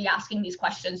want to be asking these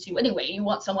questions to anyway. You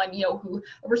want someone, who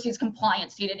oversees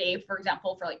compliance day to day, for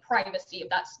example, for like privacy, if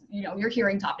that's, your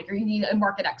hearing topic, or you need a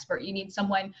market expert, you need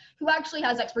someone who actually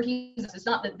has expertise. It's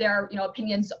not that their,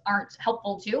 opinions aren't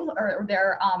helpful to, or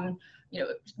their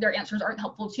answers aren't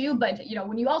helpful too, but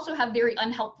when you also have very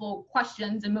unhelpful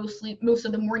questions, and most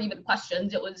of them weren't even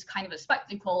questions, it was kind of a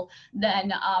spectacle,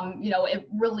 then it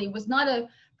really was not a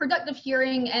productive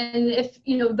hearing. And if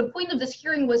the point of this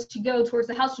hearing was to go towards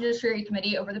the House Judiciary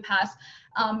Committee over the past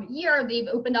year, they've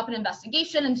opened up an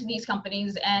investigation into these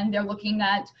companies, and they're looking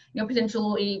at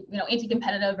potentially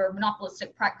anti-competitive or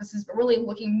monopolistic practices, but really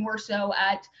looking more so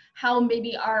at how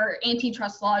maybe our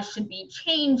antitrust laws should be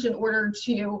changed in order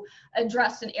to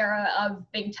address an era of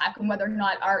big tech and whether or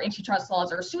not our antitrust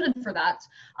laws are suited for that.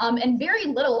 And very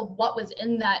little of what was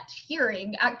in that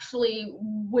hearing actually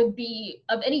would be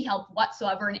of any help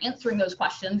whatsoever in answering those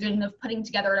questions and of putting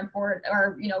together a report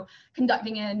or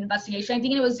conducting an investigation. I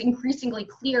think it was increasingly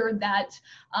clear that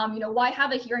why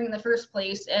have a hearing in the first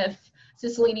place if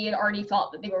Cicilline had already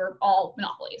thought that they were all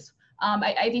monopolies.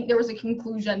 I think there was a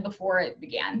conclusion before it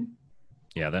began.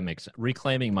 Yeah, that makes sense.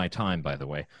 Reclaiming my time, by the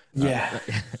way. Yeah.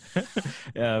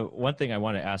 One thing I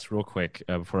want to ask real quick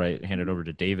before I hand it over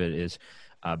to David is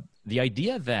the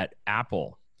idea that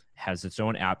Apple has its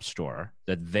own app store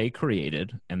that they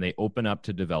created and they open up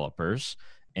to developers,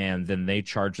 and then they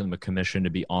charge them a commission to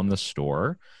be on the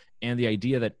store. And the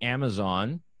idea that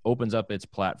Amazon opens up its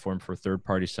platform for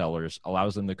third-party sellers,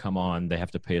 allows them to come on, they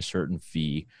have to pay a certain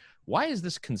fee. Why is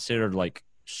this considered like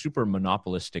super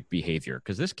monopolistic behavior?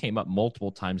 Because this came up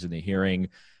multiple times in the hearing.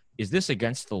 Is this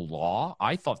against the law?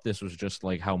 I thought this was just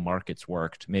like how markets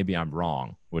worked. Maybe I'm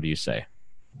wrong. What do you say?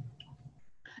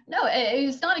 No,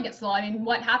 it's not against the law. I mean,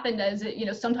 what happened is,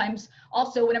 sometimes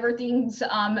also whenever things,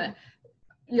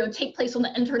 take place on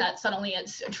the internet, suddenly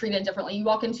it's treated differently. You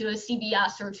walk into a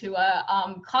CVS or to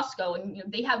a Costco, and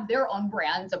they have their own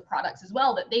brands of products as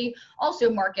well that they also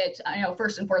market,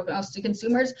 first and foremost to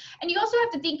consumers. And you also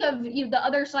have to think of the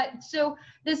other side. So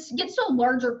this gets to a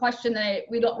larger question that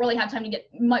we don't really have time to get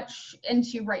much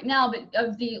into right now, but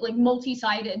of the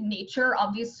multi-sided nature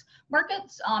of these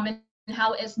markets, and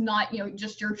how it's not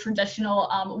just your traditional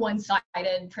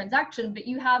one-sided transaction, but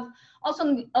you have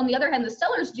also on the other hand, the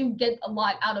sellers do get a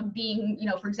lot out of being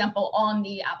for example on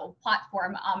the Apple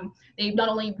platform. They not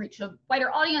only reach a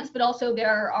wider audience, but also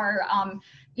there are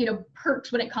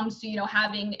perks when it comes to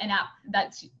having an app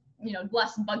that's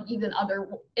less buggy than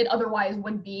it otherwise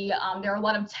would be. There are a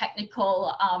lot of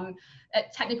technical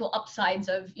upsides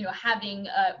of having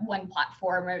one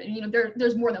platform.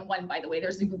 There's more than one, by the way.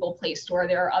 There's the Google Play Store.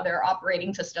 There are other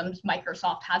operating systems.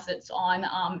 Microsoft has its on,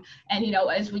 and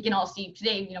as we can all see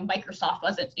today, Microsoft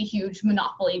wasn't a huge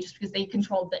monopoly just because they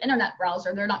controlled the internet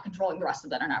browser. They're not controlling the rest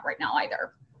of the internet right now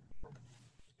either.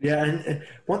 Yeah, and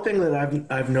one thing that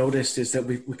I've noticed is that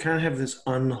we kind of have this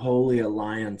unholy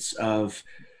alliance of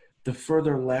the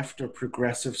further left or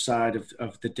progressive side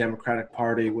of the Democratic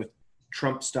Party with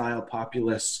Trump-style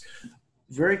populists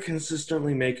very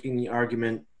consistently making the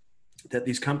argument that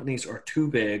these companies are too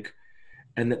big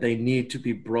and that they need to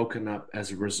be broken up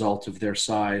as a result of their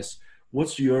size.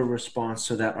 What's your response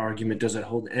to that argument? Does it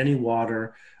hold any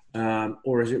water,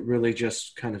 or is it really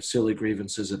just kind of silly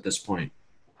grievances at this point?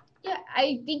 Yeah,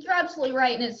 I think you're absolutely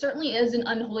right, and it certainly is an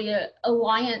unholy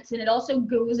alliance, and it also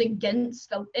goes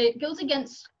against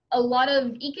a lot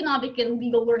of economic and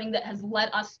legal learning that has led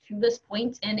us to this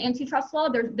point in antitrust law.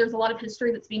 There's a lot of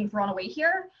history that's being thrown away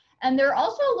here, and there are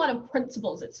also a lot of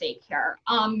principles at stake here.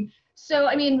 So,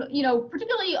 I mean,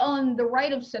 particularly on the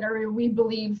right of center, we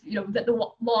believe, that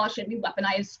the law should be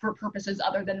weaponized for purposes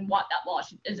other than what that law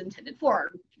is intended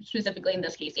for, specifically in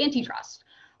this case, antitrust.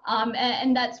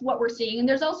 And that's what we're seeing. And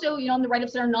there's also, on the right of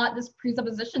center, not this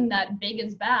presupposition that big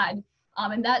is bad.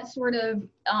 And that sort of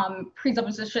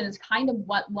presupposition is kind of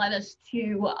what led us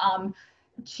to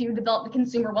develop the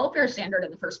consumer welfare standard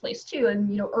in the first place too.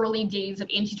 And early days of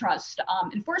antitrust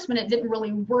enforcement, it didn't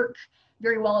really work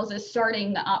very well as a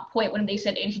starting point when they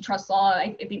said antitrust law.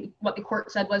 I think what the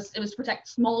court said was it was to protect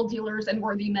small dealers and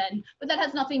worthy men, but that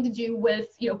has nothing to do with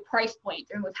price point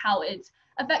or with how it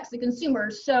affects the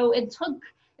consumer. So it took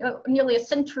nearly a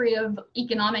century of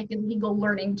economic and legal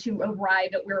learning to arrive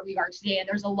at where we are today, and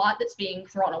there's a lot that's being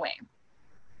thrown away.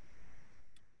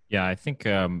 Yeah, I think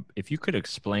if you could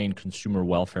explain consumer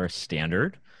welfare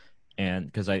standard, and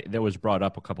because that was brought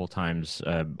up a couple of times,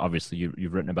 obviously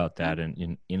you've written about that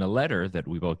in a letter that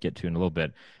we will get to in a little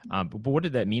bit. But what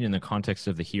did that mean in the context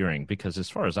of the hearing? Because as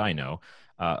far as I know,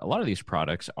 a lot of these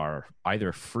products are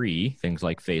either free, things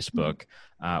like Facebook,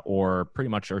 or pretty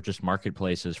much are just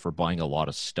marketplaces for buying a lot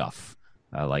of stuff,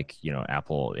 like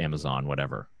Apple, Amazon,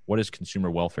 whatever. What is consumer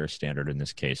welfare standard in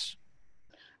this case?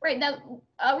 Right, that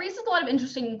raises a lot of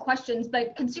interesting questions,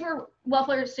 but consumer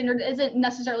welfare standard isn't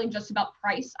necessarily just about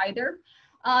price either.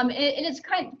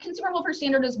 Consumer welfare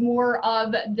standard is more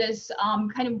of this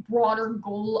kind of broader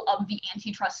goal of the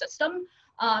antitrust system.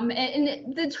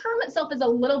 And the term itself is a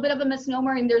little bit of a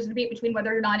misnomer, and there's a debate between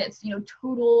whether or not it's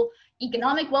total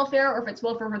economic welfare or if it's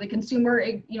welfare for the consumer.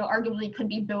 It arguably could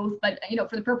be both, but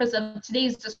for the purpose of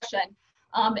today's discussion,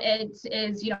 it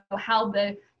is how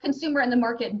the consumer and the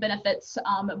market benefits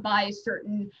by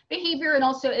certain behavior, and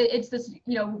also it's this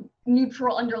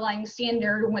neutral underlying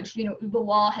standard in which the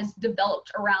law has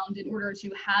developed around in order to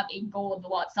have a goal of the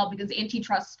law itself, because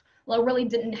antitrust law really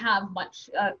didn't have much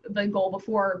of a goal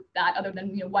before that other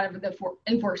than whatever the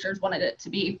enforcers wanted it to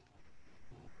be.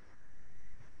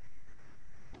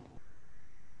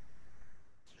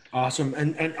 Awesome.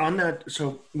 And on that,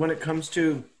 so when it comes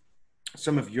to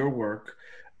some of your work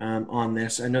on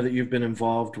this, I know that you've been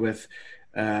involved with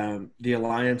the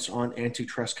Alliance on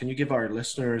Antitrust. Can you give our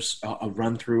listeners a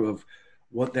run through of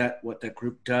what that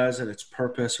group does and its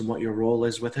purpose and what your role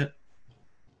is with it?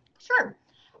 Sure.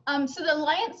 So the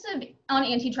Alliance on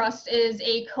Antitrust is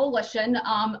a coalition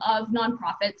of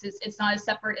nonprofits. It's not a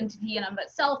separate entity in and of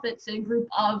itself. It's a group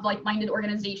of like-minded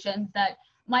organizations that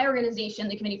my organization,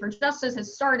 the Committee for Justice,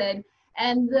 has started.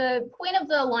 And the point of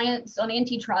the Alliance on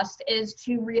Antitrust is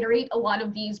to reiterate a lot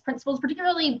of these principles,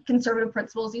 particularly conservative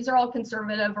principles. These are all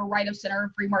conservative or right of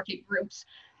center free market groups.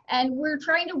 And we're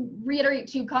trying to reiterate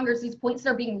to Congress these points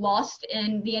that are being lost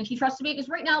in the antitrust debate, because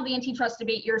right now the antitrust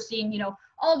debate, you're seeing,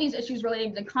 all of these issues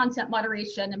relating to content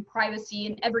moderation and privacy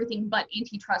and everything but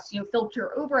antitrust,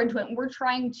 filter over into it. And we're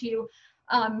trying to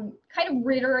kind of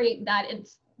reiterate that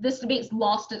this debate's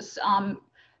lost its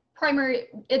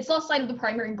lost sight of the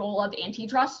primary goal of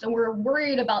antitrust, and we're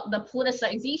worried about the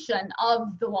politicization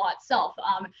of the law itself.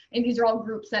 And these are all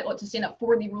groups that want to stand up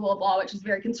for the rule of law, which is a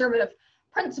very conservative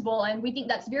principle, and we think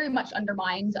that's very much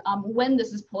undermined when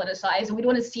this is politicized. And we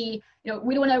don't want to see, we don't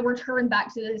want to return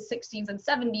back to the 60s and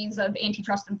 70s of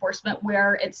antitrust enforcement,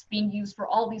 where it's being used for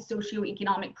all these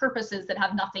socioeconomic purposes that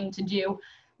have nothing to do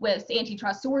with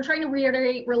antitrust. So we're trying to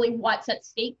reiterate really what's at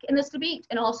stake in this debate,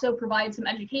 and also provide some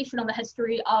education on the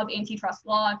history of antitrust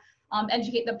law,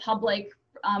 educate the public,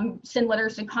 send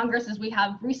letters to Congress as we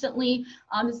have recently.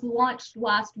 This launched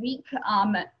last week,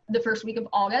 the first week of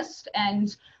August,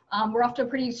 and we're off to a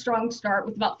pretty strong start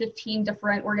with about 15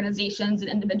 different organizations and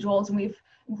individuals, and we've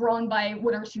grown by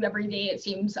one or two every day, it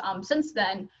seems, since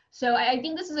then. So I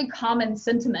think this is a common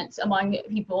sentiment among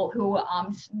people who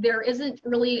there isn't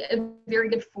really a very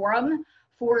good forum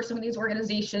for some of these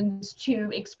organizations to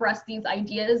express these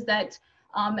ideas that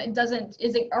is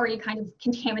already kind of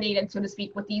contaminated, so to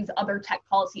speak, with these other tech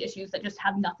policy issues that just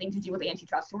have nothing to do with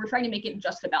antitrust. So we're trying to make it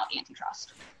just about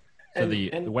antitrust. So the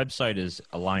website is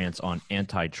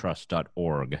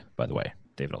allianceonantitrust.org, by the way.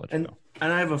 David, I'll let you go.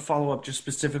 And I have a follow-up just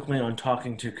specifically on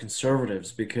talking to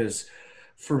conservatives, because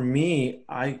for me,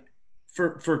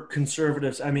 for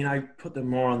conservatives, I put them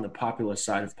more on the populist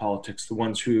side of politics, the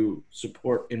ones who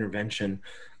support intervention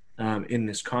in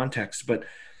this context. But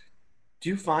do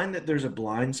you find that there's a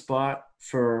blind spot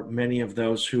for many of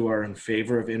those who are in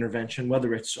favor of intervention,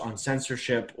 whether it's on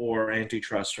censorship or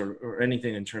antitrust or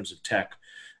anything in terms of tech?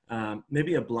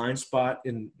 Maybe a blind spot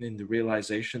in the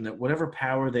realization that whatever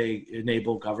power they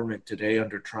enable government today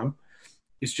under Trump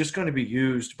is just going to be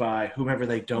used by whomever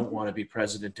they don't want to be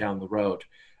president down the road.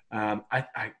 I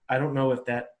don't know if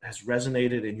that has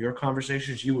resonated in your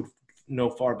conversations. You would know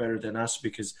far better than us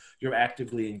because you're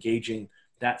actively engaging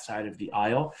that side of the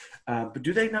aisle. But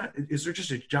do they not? Is there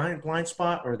just a giant blind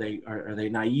spot, or are they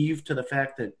naive to the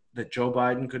fact that Joe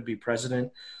Biden could be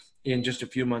president in just a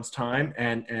few months' time,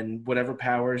 and whatever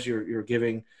powers you're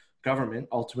giving government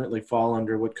ultimately fall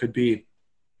under what could be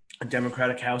a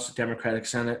Democratic House, a Democratic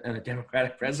Senate, and a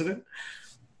Democratic president?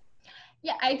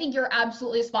 Yeah, I think you're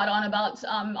absolutely spot on about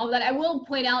all that. I will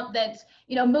point out that,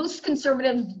 most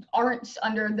conservatives aren't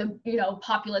under the,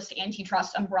 populist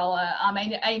antitrust umbrella.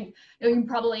 I know you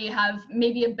probably have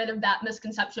maybe a bit of that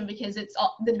misconception because the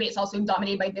debate's also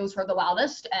dominated by those who are the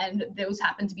loudest, and those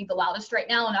happen to be the loudest right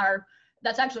now. And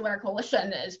that's actually what our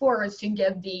coalition is for, is to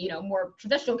give the more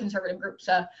traditional conservative groups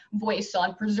a voice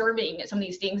on preserving some of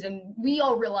these things. And we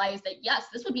all realize that, yes,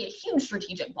 this would be a huge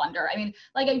strategic blunder. I mean,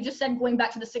 like I just said, going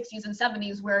back to the 60s and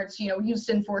 70s, where it's used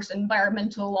to enforce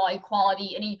environmental law,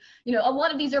 equality, a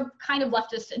lot of these are kind of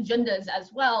leftist agendas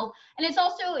as well. And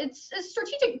it's a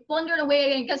strategic blunder in a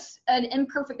way. I guess an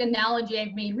imperfect analogy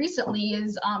I've made recently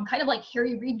is kind of like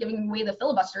Harry Reid giving away the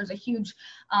filibuster is a huge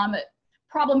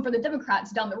problem for the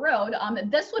Democrats down the road.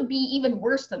 This would be even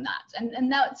worse than that.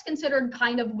 And that's considered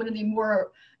kind of one of the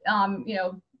more,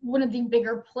 one of the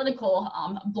bigger political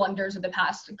blunders of the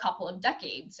past couple of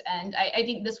decades. And I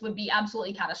think this would be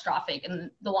absolutely catastrophic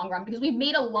in the long run, because we've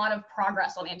made a lot of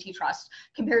progress on antitrust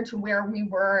compared to where we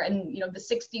were in the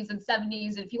 60s and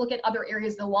 70s. And if you look at other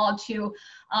areas of the law too,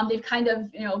 they've kind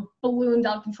of ballooned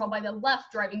out of control by the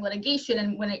left, driving litigation.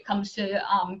 And when it comes to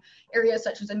areas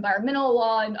such as environmental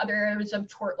law and other areas of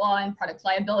tort law and product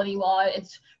liability law,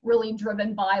 it's really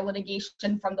driven by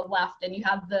litigation from the left. And you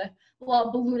have the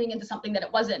law ballooning into something that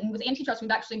it wasn't. And with antitrust,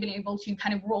 we've actually been able to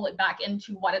kind of roll it back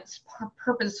into what its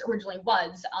purpose originally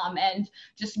was. And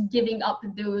just giving up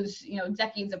those,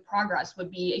 decades of progress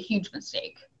would be a huge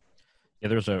mistake. Yeah,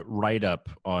 there's a write-up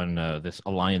on this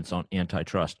alliance on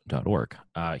antitrust.org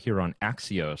here on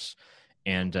Axios.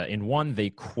 And in one, they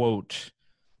quote,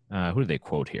 who do they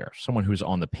quote here? Someone who's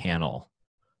on the panel.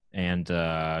 And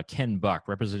Ken Buck,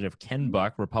 Representative Ken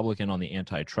Buck, Republican on the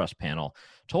antitrust panel,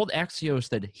 told Axios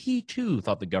that he too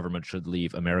thought the government should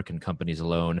leave American companies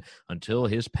alone until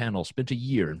his panel spent a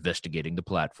year investigating the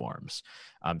platforms.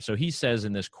 So he says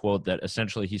in this quote that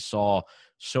essentially he saw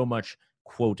so much,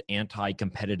 quote,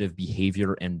 anti-competitive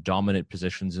behavior and dominant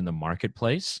positions in the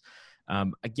marketplace.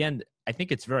 Again, I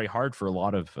think it's very hard for a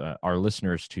lot of our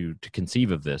listeners to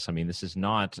conceive of this. I mean, this is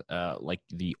not like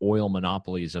the oil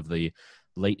monopolies of the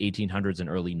late 1800s and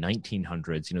early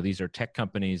 1900s. These are tech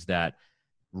companies that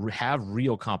have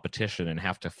real competition and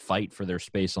have to fight for their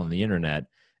space on the internet.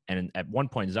 And at one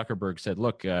point, Zuckerberg said,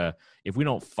 look, if we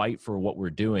don't fight for what we're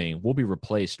doing, we'll be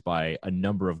replaced by a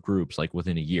number of groups like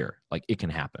within a year. Like, it can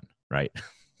happen, right?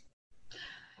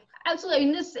 Absolutely.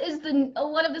 I mean, a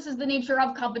lot of this is the nature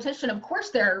of competition. Of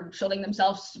course, they're shielding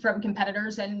themselves from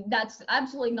competitors, and that's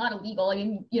absolutely not illegal. I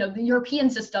mean, the European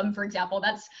system, for example,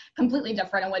 that's completely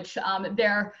different, in which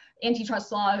their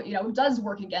antitrust law, does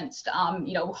work against,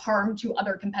 harm to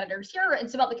other competitors. Here,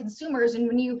 it's about the consumers. And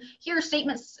when you hear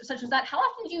statements such as that, how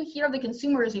often do you hear the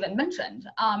consumers even mentioned?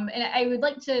 And I would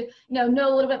like to, know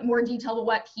a little bit more detail about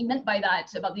what he meant by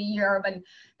that, about the year of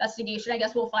investigation. I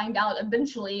guess we'll find out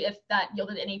eventually if that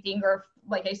yielded anything, or if,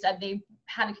 like I said, they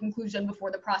had a conclusion before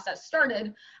the process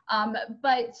started.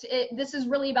 But this is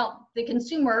really about the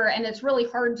consumer, and it's really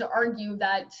hard to argue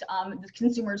that the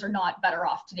consumers are not better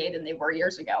off today than they were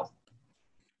years ago.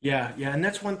 Yeah, and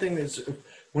that's one thing is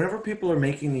whenever people are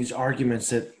making these arguments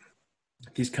that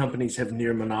these companies have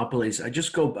near monopolies,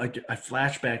 I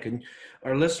flash back, and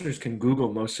our listeners can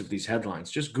Google most of these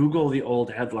headlines. Just Google the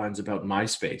old headlines about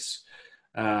MySpace.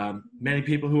 Many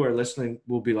people who are listening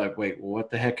will be like, wait, well,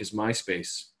 what the heck is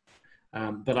MySpace?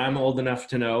 But I'm old enough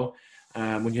to know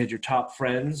when you had your top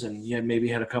friends and you maybe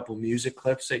had a couple music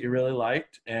clips that you really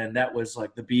liked, and that was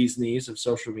like the bee's knees of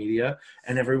social media,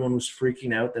 and everyone was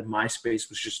freaking out that MySpace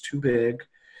was just too big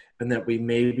and that we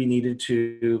maybe needed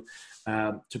to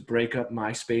break up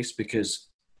MySpace because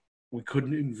we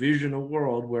couldn't envision a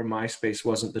world where MySpace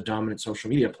wasn't the dominant social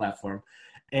media platform.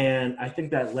 And I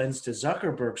think that lends to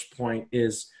Zuckerberg's point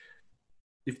is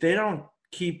if they don't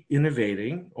keep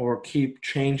innovating or keep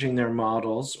changing their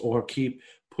models or keep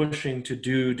pushing to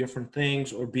do different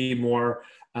things or be more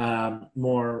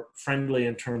friendly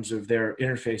in terms of their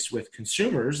interface with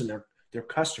consumers and their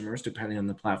customers, depending on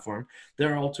the platform,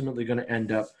 they're ultimately going to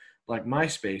end up like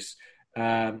MySpace.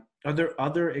 Are there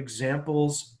other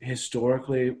examples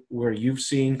historically where you've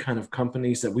seen kind of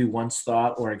companies that we once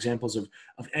thought, or examples of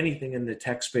anything in the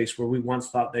tech space where we once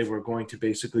thought they were going to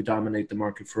basically dominate the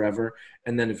market forever,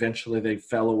 and then eventually they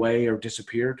fell away or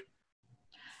disappeared?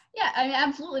 Yeah, I mean,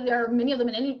 absolutely. There are many of them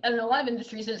in a lot of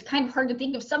industries, and it's kind of hard to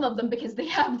think of some of them because they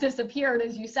have disappeared,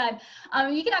 as you said.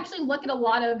 You can actually look at a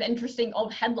lot of interesting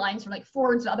old headlines from like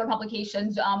Forbes and other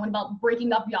publications about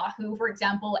breaking up Yahoo, for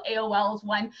example. AOL is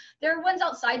one. There are ones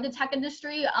outside the tech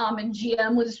industry, and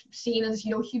GM was seen as,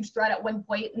 a huge threat at one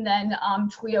point, and then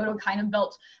Toyota kind of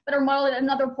built better model at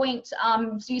another point.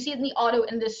 So you see it in the auto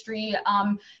industry.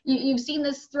 You've seen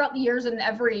this throughout the years in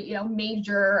every,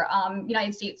 major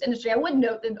United States industry. I would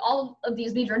note that all of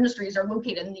these major industries are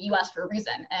located in the U.S. for a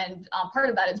reason, and part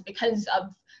of that is because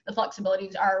of the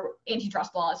flexibilities our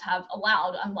antitrust laws have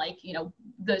allowed, unlike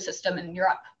the system in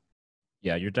Europe.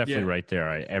 Yeah, you're definitely right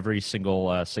there. Every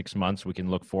single 6 months, we can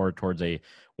look forward towards a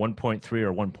 $1.3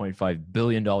 or $1.5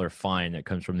 billion fine that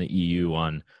comes from the EU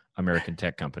on American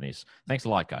tech companies. Thanks a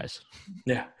lot, guys.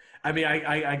 Yeah. I mean,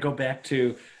 I go back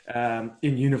to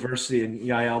in university, and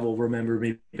Yael will remember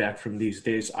me back from these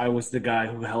days. I was the guy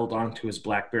who held on to his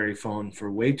BlackBerry phone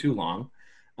for way too long.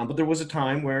 But there was a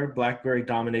time where BlackBerry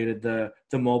dominated the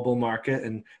mobile market,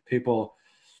 and people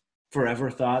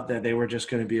forever thought that they were just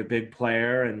going to be a big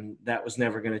player, and that was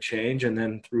never going to change. And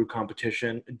then through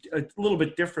competition, a little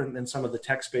bit different than some of the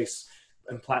tech space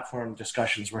and platform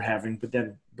discussions we're having.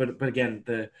 But again,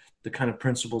 the kind of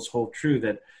principles hold true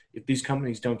that if these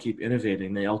companies don't keep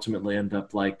innovating, they ultimately end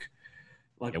up like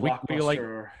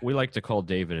Blockbuster. We like to call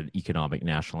David an economic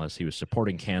nationalist. He was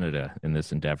supporting Canada in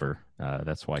this endeavor.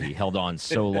 That's why he held on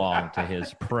so long to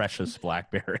his precious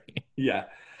BlackBerry. Yeah.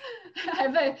 I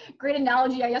have a great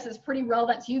analogy, I guess it's pretty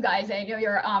relevant to you guys. I know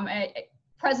your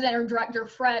president or director,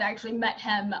 Fred, actually met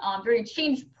him during an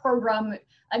exchange program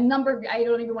I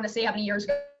don't even want to say how many years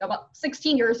ago, about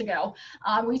 16 years ago.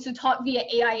 We used to talk via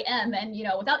AIM, and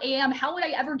without AIM, how would I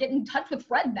ever get in touch with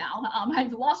Fred now?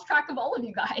 I've lost track of all of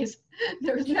you guys.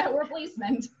 There's no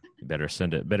replacement. You better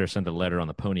send a letter on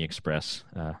the Pony Express.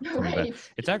 Right.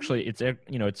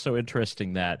 It's so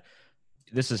interesting that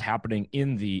this is happening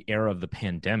in the era of the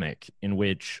pandemic, in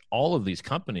which all of these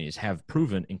companies have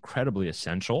proven incredibly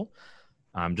essential.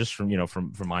 Just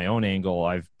from my own angle,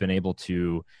 I've been able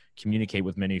to communicate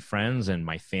with many friends and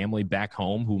my family back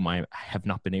home whom I have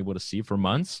not been able to see for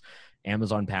months.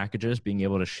 Amazon packages being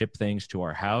able to ship things to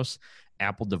our house,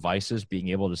 Apple devices being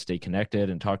able to stay connected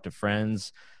and talk to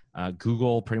friends,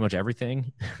 Google, pretty much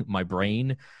everything. My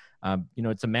brain,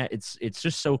 it's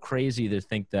just so crazy to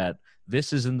think that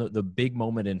this is in the big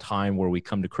moment in time where we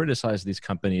come to criticize these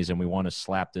companies and we want to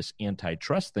slap this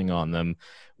antitrust thing on them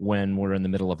when we're in the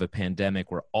middle of a pandemic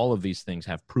where all of these things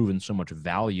have proven so much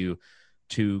value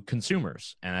to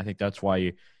consumers. And I think that's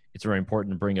why it's very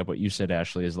important to bring up what you said,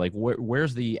 Ashley, is like,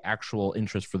 where's the actual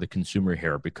interest for the consumer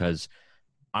here? Because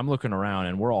I'm looking around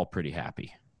and we're all pretty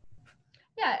happy.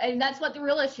 Yeah, and that's what the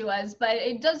real issue is. But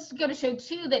it does go to show,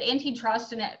 too, that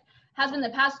antitrust, and it has been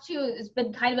in the past, too, has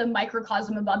been kind of a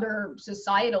microcosm of other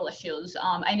societal issues.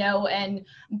 I know in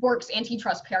Bork's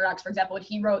Antitrust Paradox, for example, when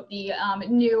he wrote the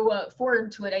new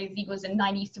foreword to it, I think it was in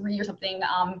 93 or something,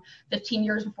 15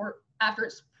 years after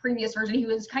its previous version, he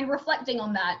was kind of reflecting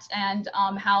on that and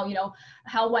how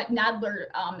what Nadler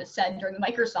said during the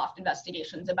Microsoft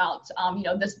investigations about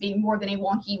this being more than a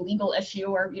wonky legal issue,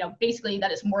 or basically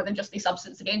that it's more than just the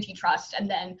substance of antitrust. And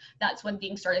then that's when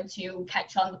things started to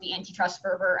catch on with the antitrust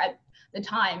fervor at the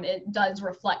time. It does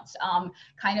reflect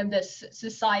kind of this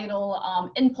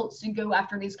societal impulse to go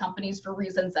after these companies for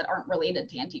reasons that aren't related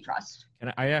to antitrust.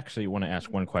 And I actually want to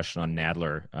ask one question on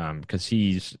Nadler, because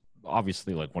he's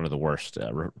obviously like one of the worst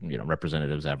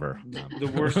representatives ever. The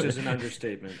worst is an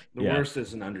understatement. Worst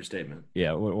is an understatement.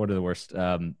 Yeah, what are the worst?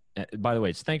 By the way,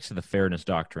 it's thanks to the fairness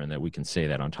doctrine that we can say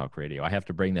that on talk radio. I have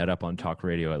to bring that up on talk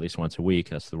radio at least once a week.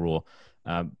 That's the rule.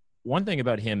 One thing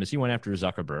about him is he went after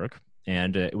Zuckerberg,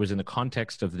 and it was in the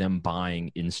context of them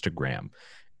buying Instagram.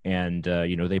 And,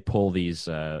 they pull these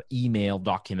email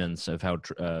documents of how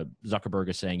Zuckerberg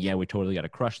is saying, yeah, we totally got to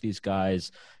crush these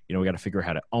guys. We got to figure out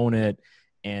how to own it.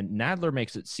 And Nadler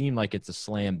makes it seem like it's a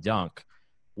slam dunk,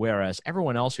 whereas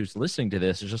everyone else who's listening to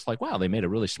this is just like, wow, they made a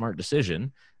really smart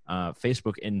decision.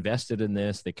 Facebook invested in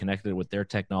this. They connected it with their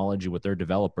technology, with their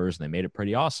developers, and they made it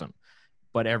pretty awesome.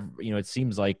 But, it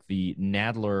seems like the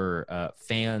Nadler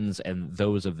fans and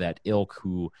those of that ilk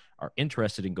who are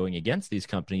interested in going against these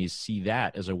companies see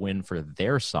that as a win for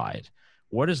their side.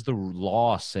 What does the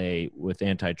law say with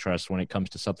antitrust when it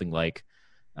comes to something like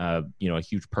a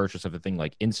huge purchase of a thing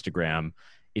like Instagram?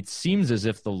 It seems as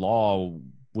if the law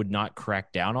would not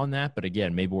crack down on that, but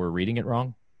again, maybe we're reading it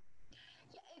wrong.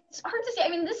 It's hard to say. I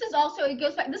mean, this is also, it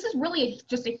goes back, this is really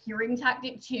just a hearing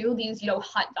tactic too. These,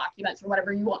 hot documents or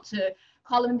whatever you want to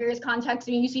call them in various contexts.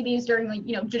 I mean, you see these during like,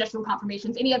 judicial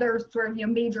confirmations, any other sort of,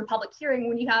 major public hearing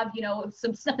when you have,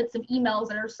 some snippets of emails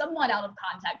that are somewhat out of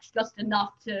context, just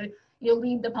enough to,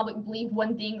 lead the public to believe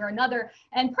one thing or another.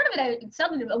 And part of it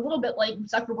sounded a little bit like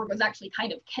Zuckerberg was actually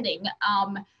kind of kidding.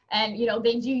 And,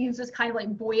 they do use this kind of like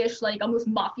boyish, like almost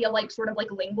mafia-like sort of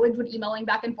like language when emailing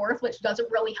back and forth, which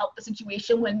doesn't really help the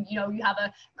situation when, you have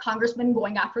a congressman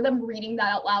going after them, reading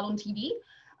that out loud on TV.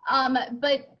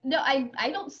 But no, I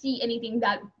don't see anything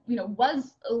that,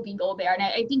 was illegal there. And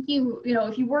I think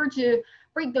if you were to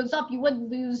break those up, you would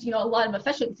lose, a lot of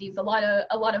efficiencies, a lot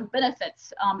of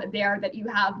benefits there that you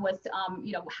have with,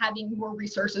 having more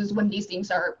resources when these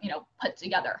things are, put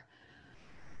together.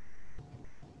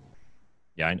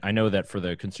 Yeah, I know that for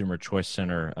the Consumer Choice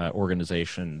Center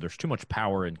organization, there's too much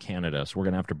power in Canada, so we're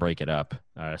going to have to break it up,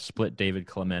 split David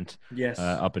Clement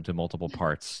up into multiple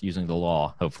parts using the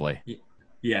law, hopefully.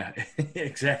 Yeah,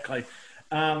 exactly.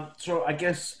 So I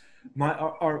guess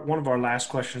one of our last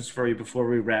questions for you before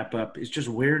we wrap up is just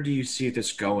where do you see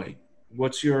this going?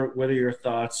 What are your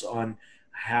thoughts on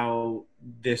how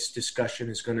this discussion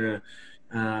is going to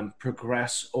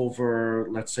progress over,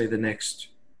 let's say, the next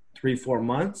 3-4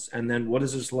 months? And then what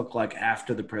does this look like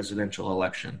after the presidential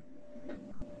election?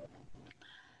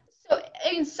 So,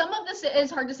 I mean, some of this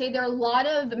is hard to say. There are a lot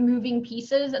of moving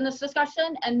pieces in this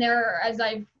discussion, and as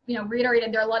I've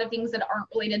reiterated, there are a lot of things that aren't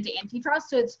related to antitrust.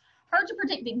 So it's hard to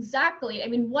predict exactly. I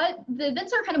mean, what the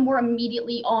events are kind of more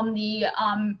immediately on the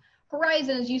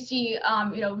horizon, as you see,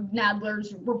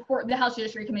 Nadler's report, the House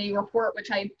Judiciary Committee report,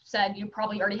 which I said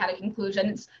probably already had a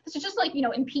conclusion. This is just like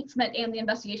impeachment and the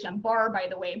investigation on Barr, by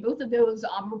the way. Both of those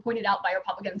were pointed out by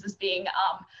Republicans as being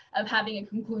of having a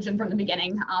conclusion from the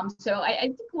beginning. So I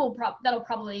think that'll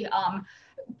probably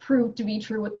prove to be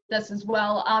true with this as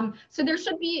well. So there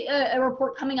should be a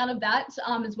report coming out of that,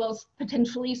 as well as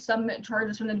potentially some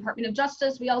charges from the Department of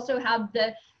Justice. We also have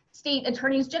the state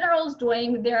attorneys generals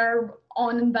doing their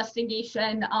own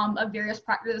investigation of various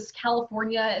practices.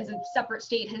 California, as a separate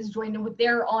state, has joined in with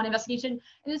their own investigation.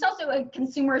 And it's also a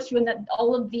consumer issue in that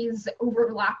all of these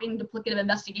overlapping duplicative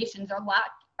investigations are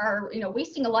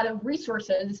wasting a lot of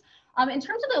resources. In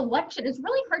terms of the election, it's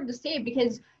really hard to say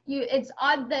because it's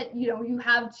odd that you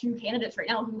have two candidates right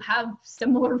now who have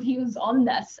similar views on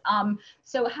this.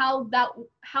 So how that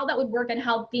would work and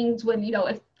how things would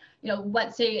if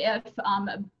let's say if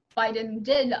Biden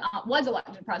was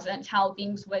elected president, how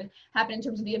things would happen in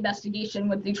terms of the investigation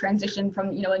with the transition from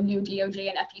a new DOJ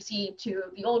and FTC to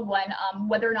the old one,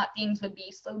 whether or not things would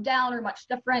be slowed down or much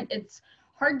different. It's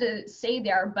hard to say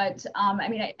there, but I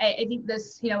mean, I think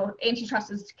this,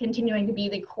 antitrust is continuing to be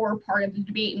the core part of the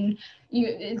debate, and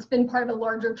it's been part of a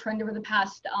larger trend over the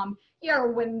past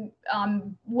year when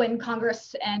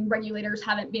Congress and regulators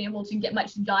haven't been able to get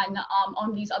much done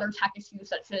on these other tech issues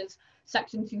such as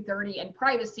Section 230 and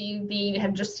privacy. They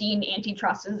have just seen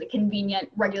antitrust as a convenient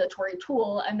regulatory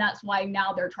tool, and that's why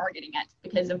now they're targeting it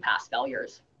because of past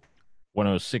failures.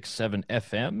 106.7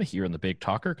 FM here on the Big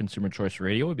Talker, Consumer Choice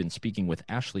Radio. We've been speaking with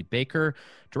Ashley Baker,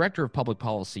 Director of Public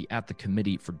Policy at the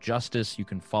Committee for Justice. You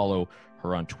can follow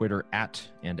her on Twitter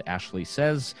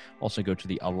 @AndAshleySays. Also go to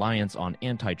the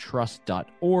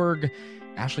allianceonantitrust.org.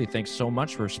 Ashley, thanks so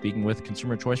much for speaking with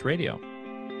Consumer Choice Radio.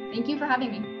 Thank you for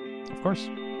having me. Of course.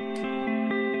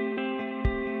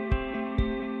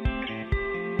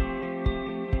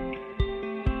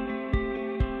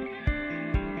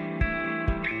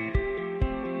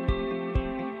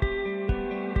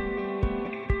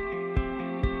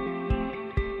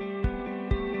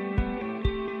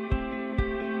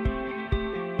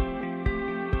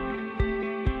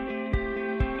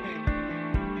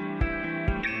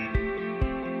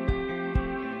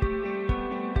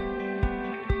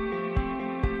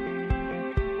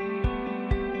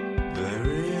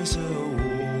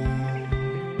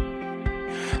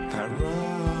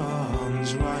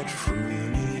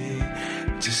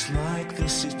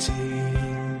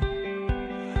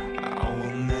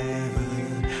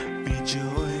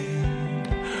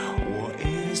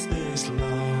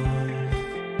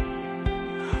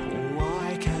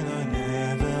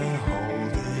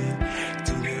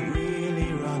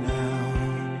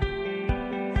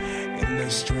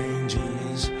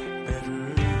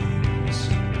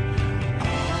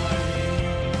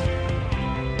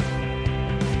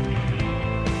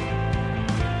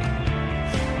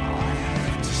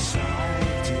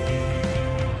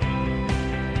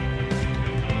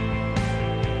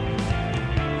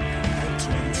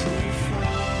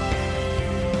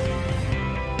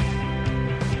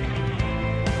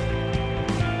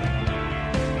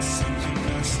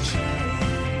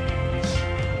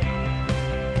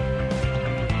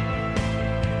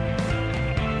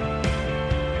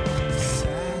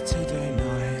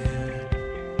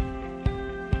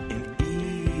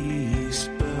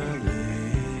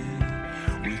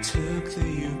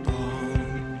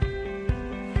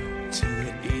 to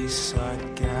the East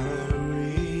Side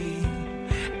Gallery.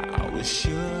 I was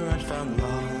sure I'd found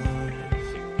love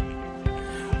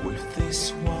with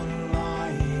this